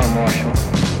say town marshal?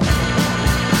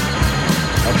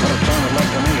 That's what it sounded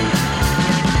like to me.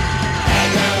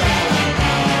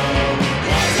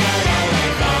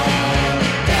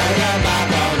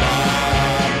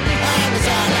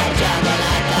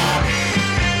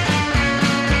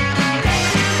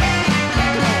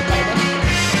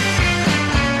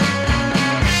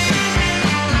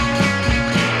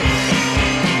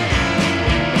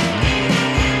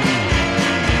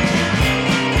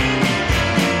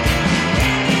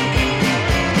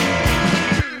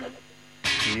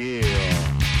 Yeah.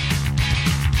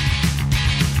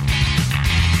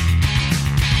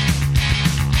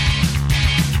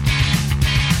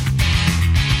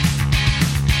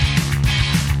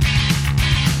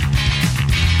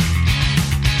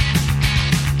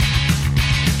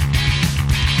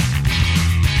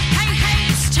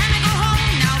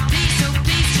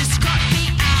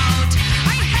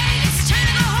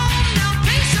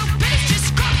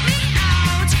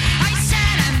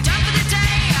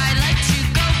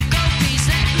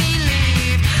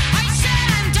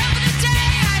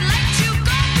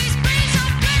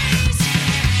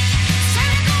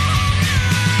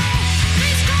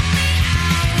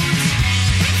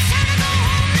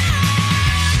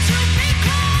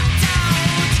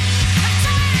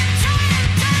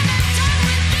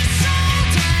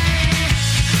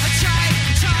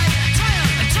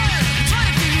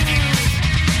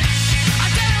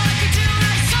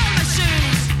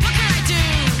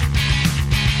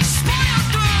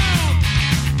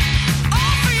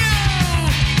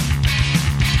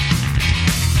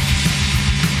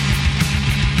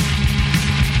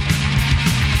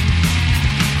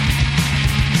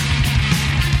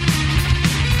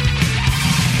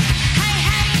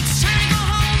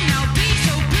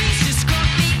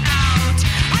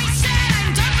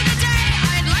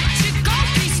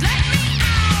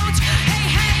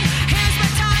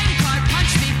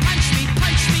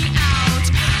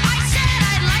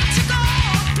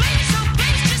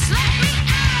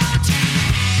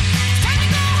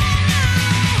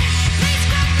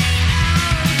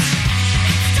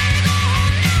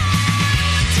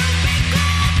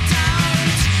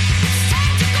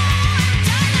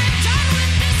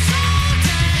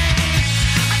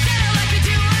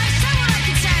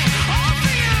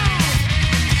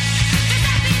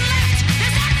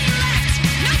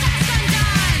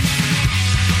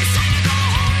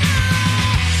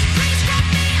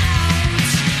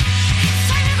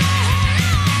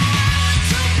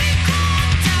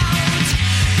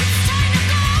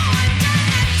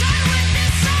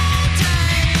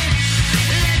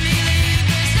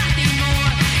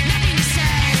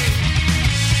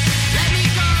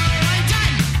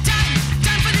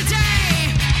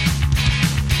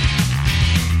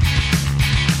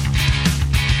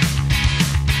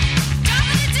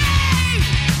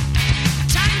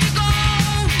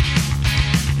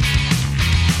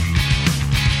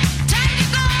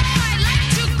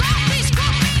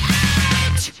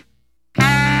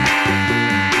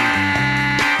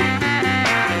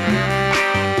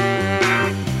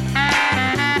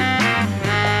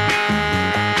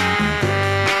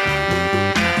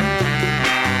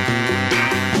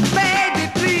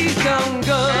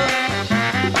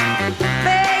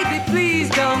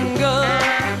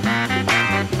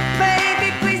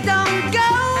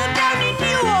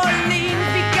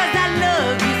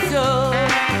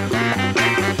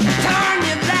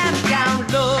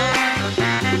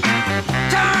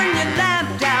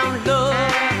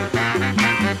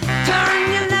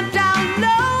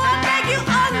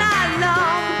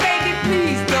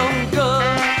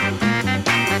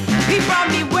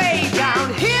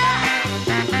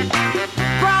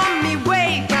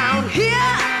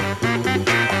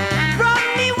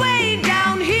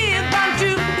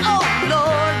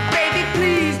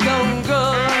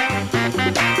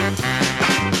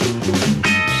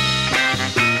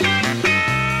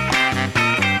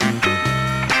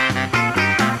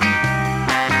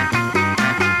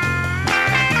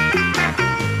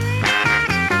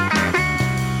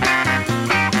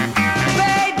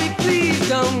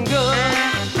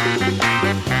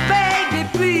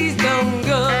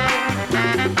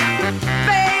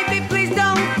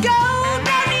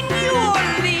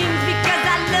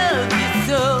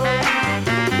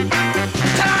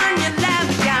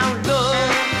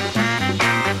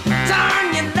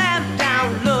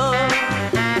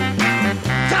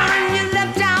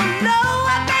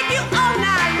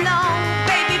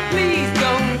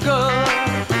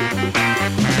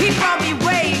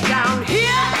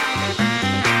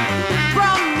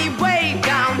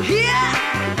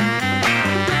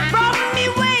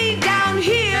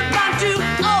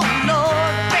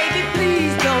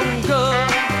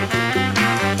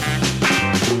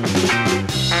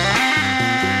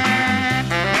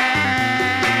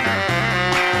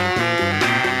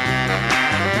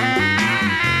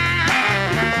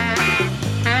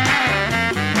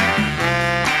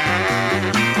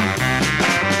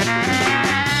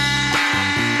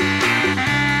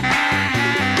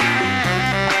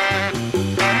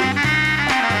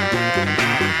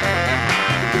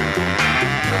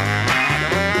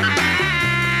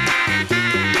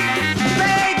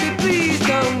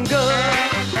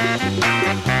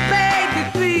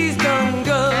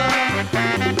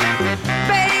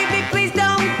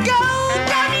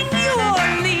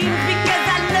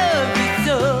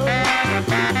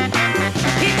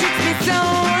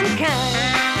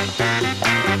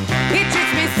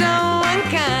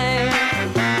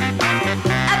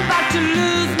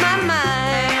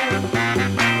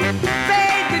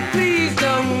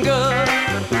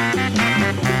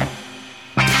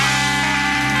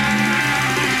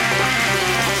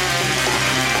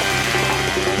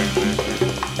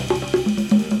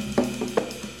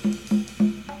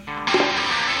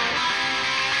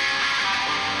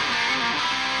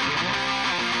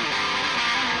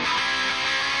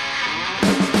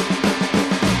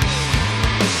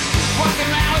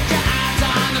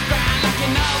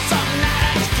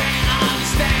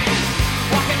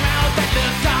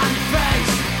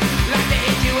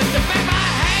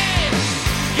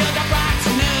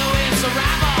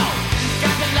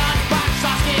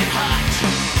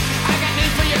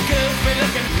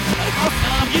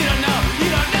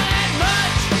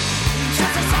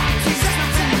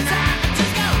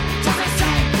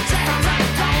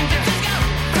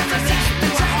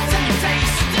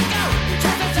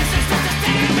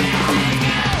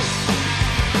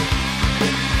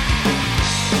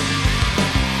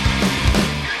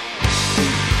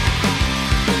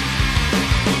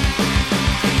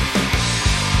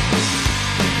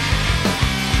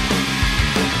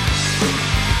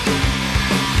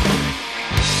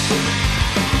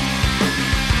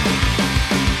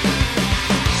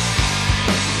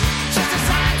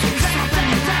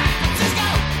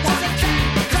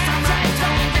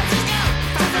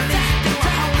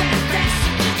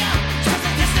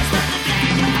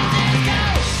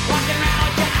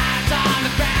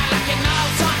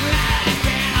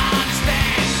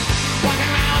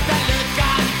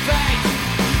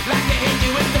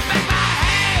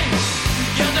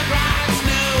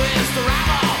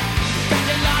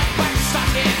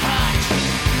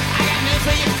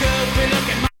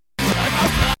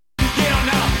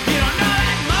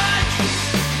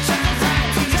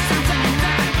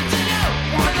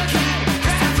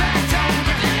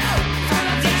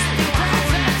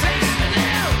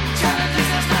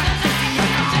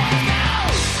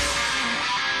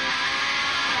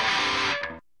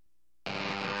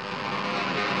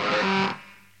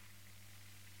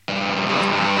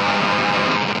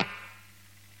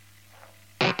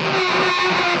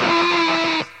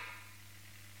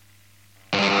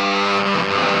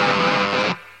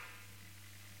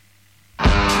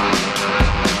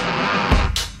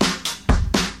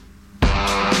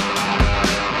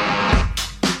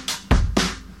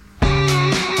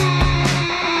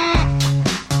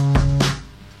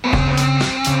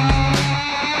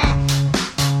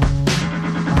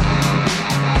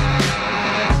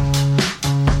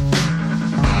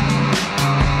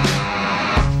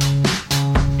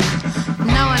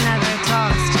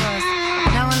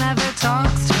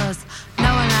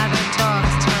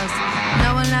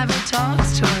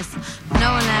 talks to us.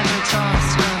 No one ever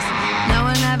talks to us. No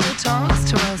one ever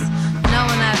talks to us. No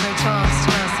one ever talks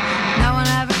to us. No one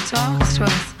ever talks to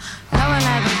us. No one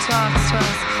ever talks to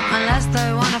us unless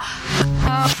they wanna.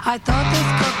 Oh, I thought this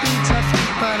could be different,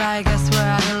 but I guess we're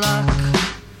out of luck.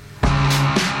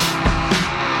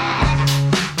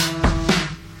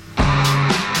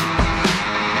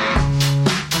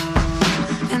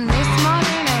 In this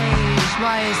modern age,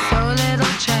 why is so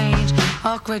little change?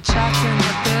 Awkward chats in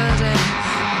the building,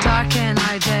 darken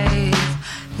our days.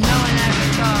 No one ever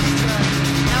talks to us.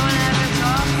 No one ever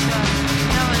talks to us.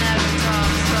 No one ever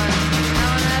talks to us. No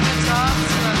one ever talks to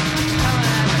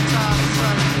us.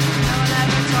 No one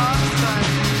ever talks to us. No one ever talks to us.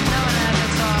 No one ever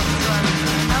talks to us. No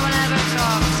one ever talks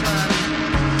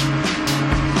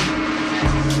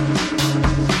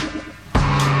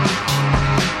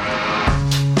to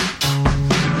us.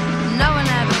 No one ever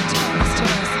talks to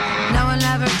us. No one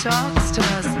ever talks to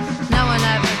us. No one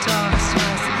ever talks to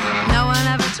us. No one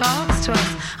ever talks to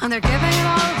us. And they're giving it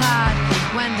all back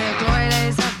when their glory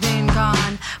days have been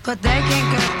gone. But they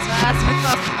can go fast on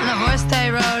the horse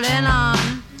they rode in on.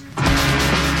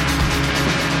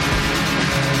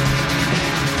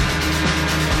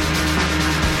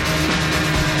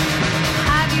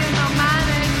 Have you no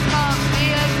manners called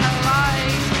being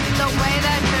polite? The way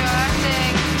that you're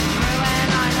acting ruin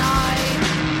our night.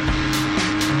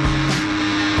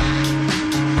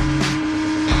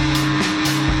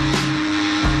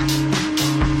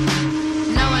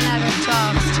 No one ever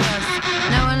talks to us.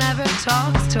 No one ever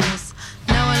talks to us.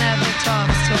 No one ever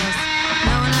talks to us.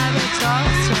 No one ever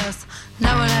talks to us.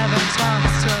 No one ever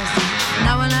talks to us.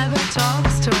 No one ever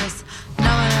talks to us.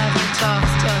 No one ever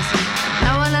talks to us.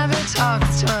 No one ever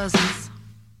talks to us.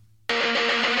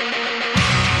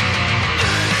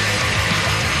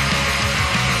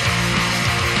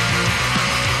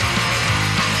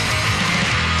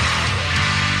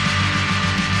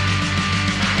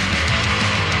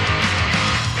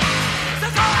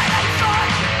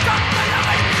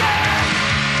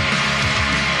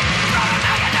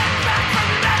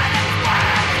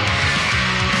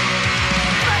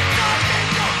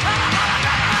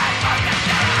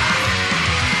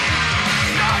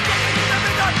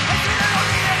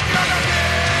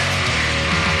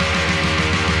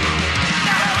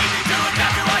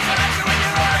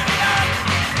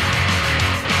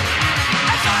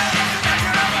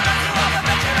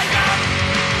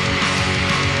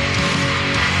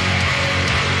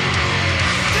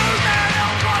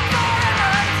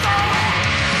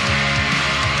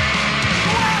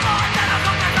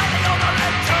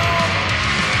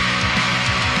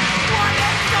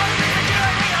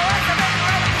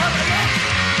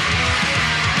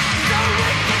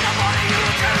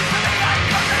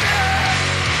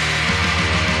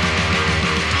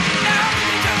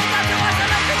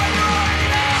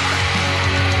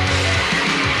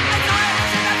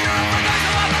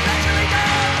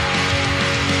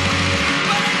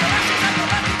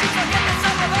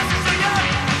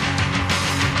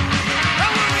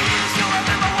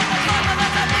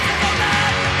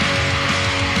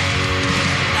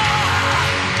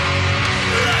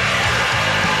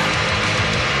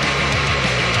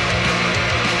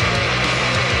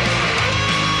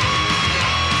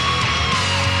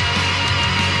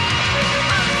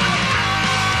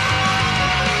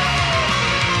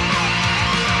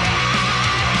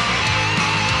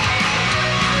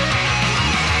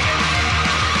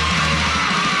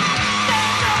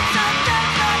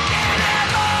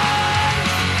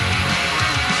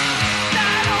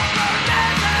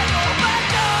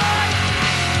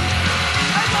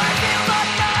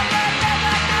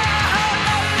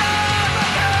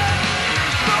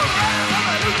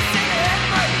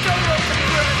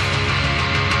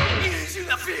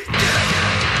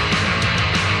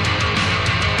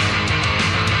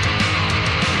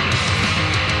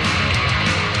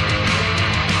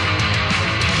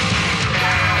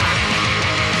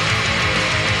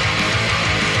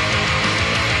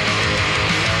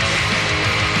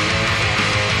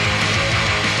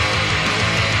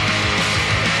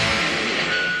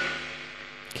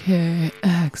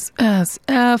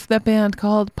 KXSF, that band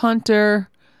called Punter.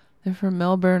 They're from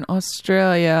Melbourne,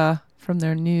 Australia, from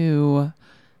their new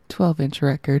 12-inch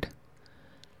record.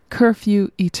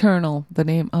 Curfew Eternal, the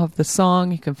name of the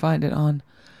song. You can find it on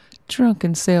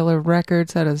Drunken Sailor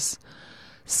Records. That is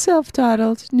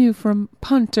self-titled, new from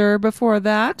Punter. Before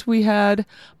that, we had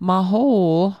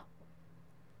Mahole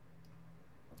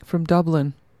from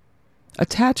Dublin.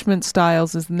 Attachment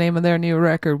Styles is the name of their new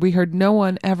record. We heard No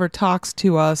One Ever Talks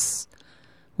to Us.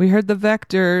 We heard the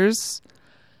Vectors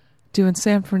doing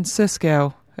San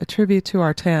Francisco, a tribute to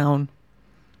our town.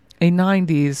 a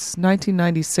 90s,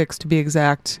 1996 to be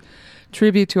exact,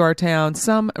 tribute to our town.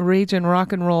 Some Ragin'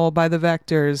 Rock and Roll by the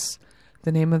Vectors.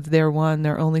 The name of their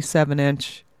only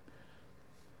 7-inch.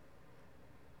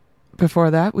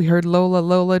 Before that, we heard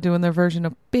Lola doing their version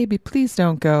of Baby Please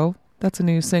Don't Go. That's a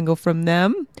new single from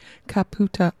them.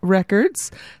 Caputa Records.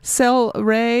 Cell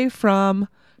Ray from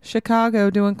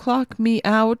Chicago doing Clock Me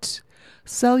Out.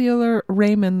 Cellular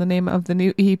Raymond, the name of the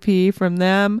new EP from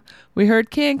them. We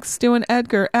heard Kinks doing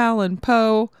Edgar Allan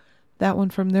Poe. That one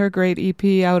from their great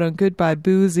EP out on Goodbye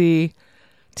Boozy.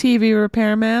 TV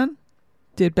Repairman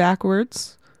did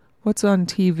Backwards. What's on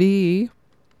TV?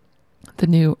 The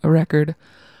new record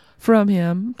from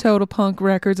him, Total Punk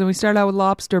Records. And we start out with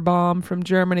Lobster Bomb from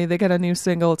Germany. They got a new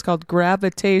single. It's called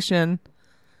Gravitation.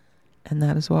 And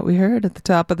that is what we heard at the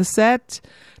top of the set.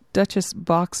 Duchess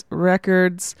Box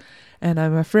Records. And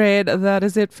I'm afraid that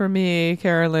is it for me,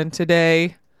 Carolyn,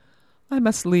 today. I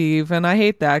must leave. And I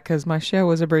hate that because my show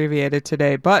was abbreviated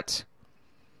today. But,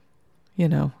 you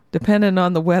know, depending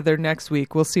on the weather next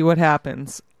week, we'll see what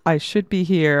happens. I should be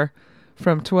here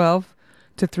from 12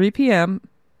 to 3 p.m.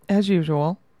 as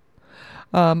usual.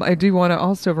 I do want to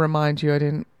also remind you, I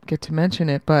didn't get to mention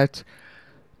it, but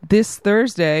this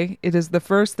Thursday, it is the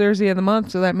first Thursday of the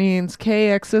month, so that means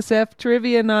KXSF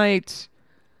Trivia Night.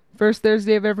 First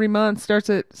Thursday of every month, starts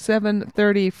at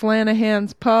 7:30,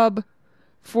 Flanahan's Pub,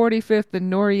 45th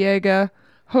and Noriega,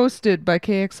 hosted by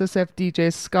KXSF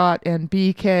DJs Scott and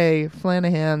BK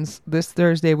Flanahan's. This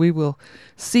Thursday, we will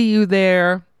see you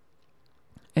there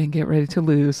and get ready to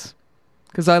lose.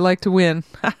 Because I like to win.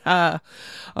 All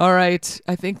right.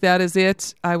 I think that is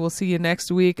it. I will see you next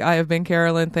week. I have been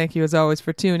Carolyn. Thank you as always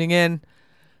for tuning in.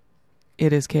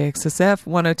 It is KXSF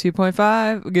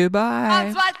 102.5.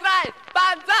 Goodbye. 1, 2, 3,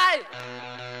 Banzai!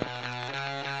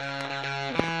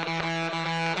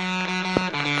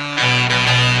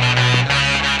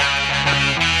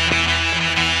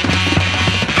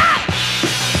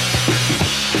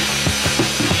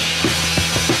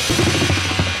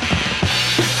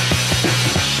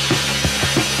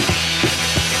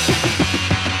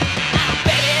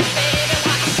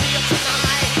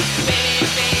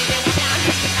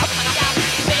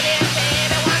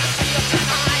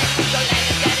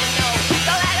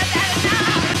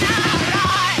 Now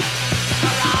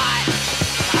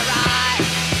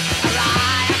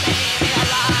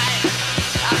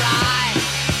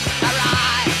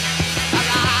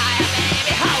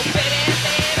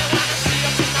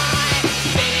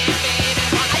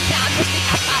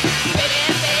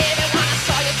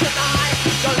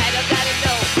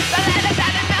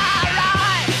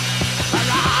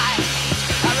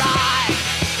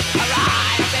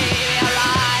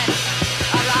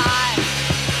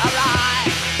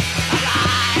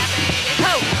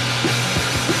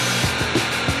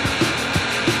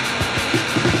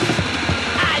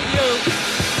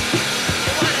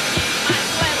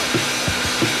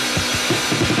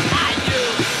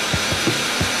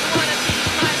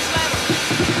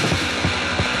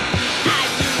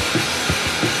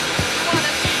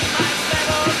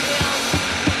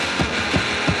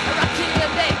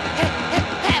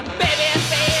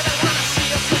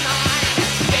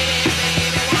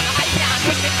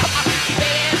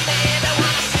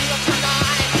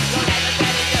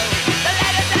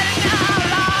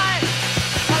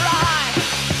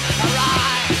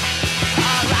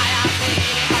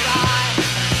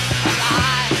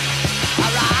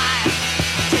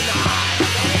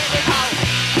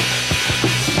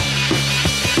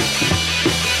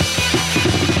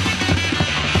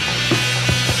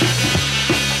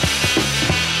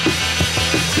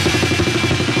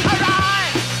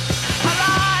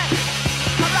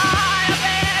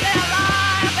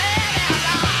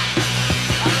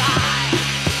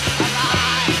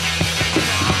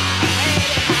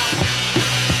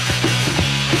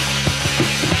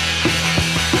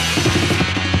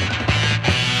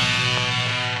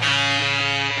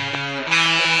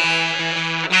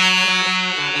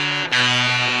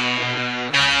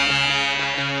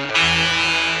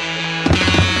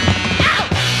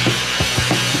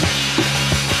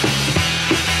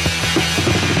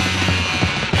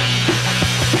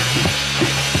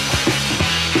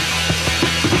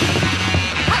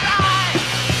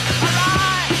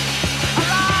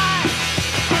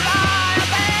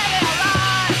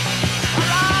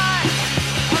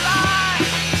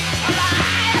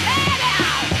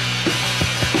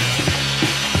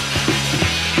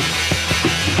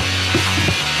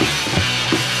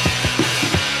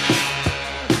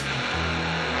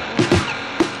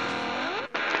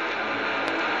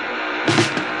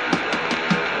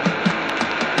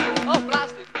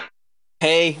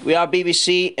Hey, we are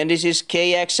BBC and this is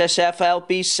KXSF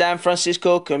LP San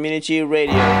Francisco Community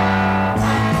Radio.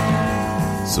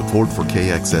 Support for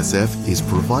KXSF is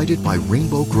provided by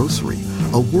Rainbow Grocery,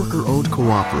 a worker-owned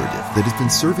cooperative that has been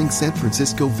serving San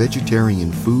Francisco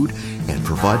vegetarian food and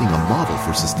providing a model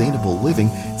for sustainable living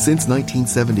since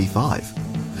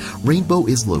 1975. Rainbow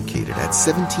is located at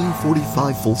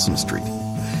 1745 Folsom Street.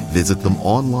 Visit them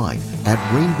online at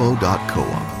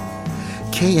rainbow.coop.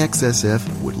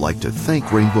 KXSF would like to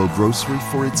thank Rainbow Grocery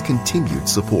for its continued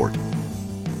support.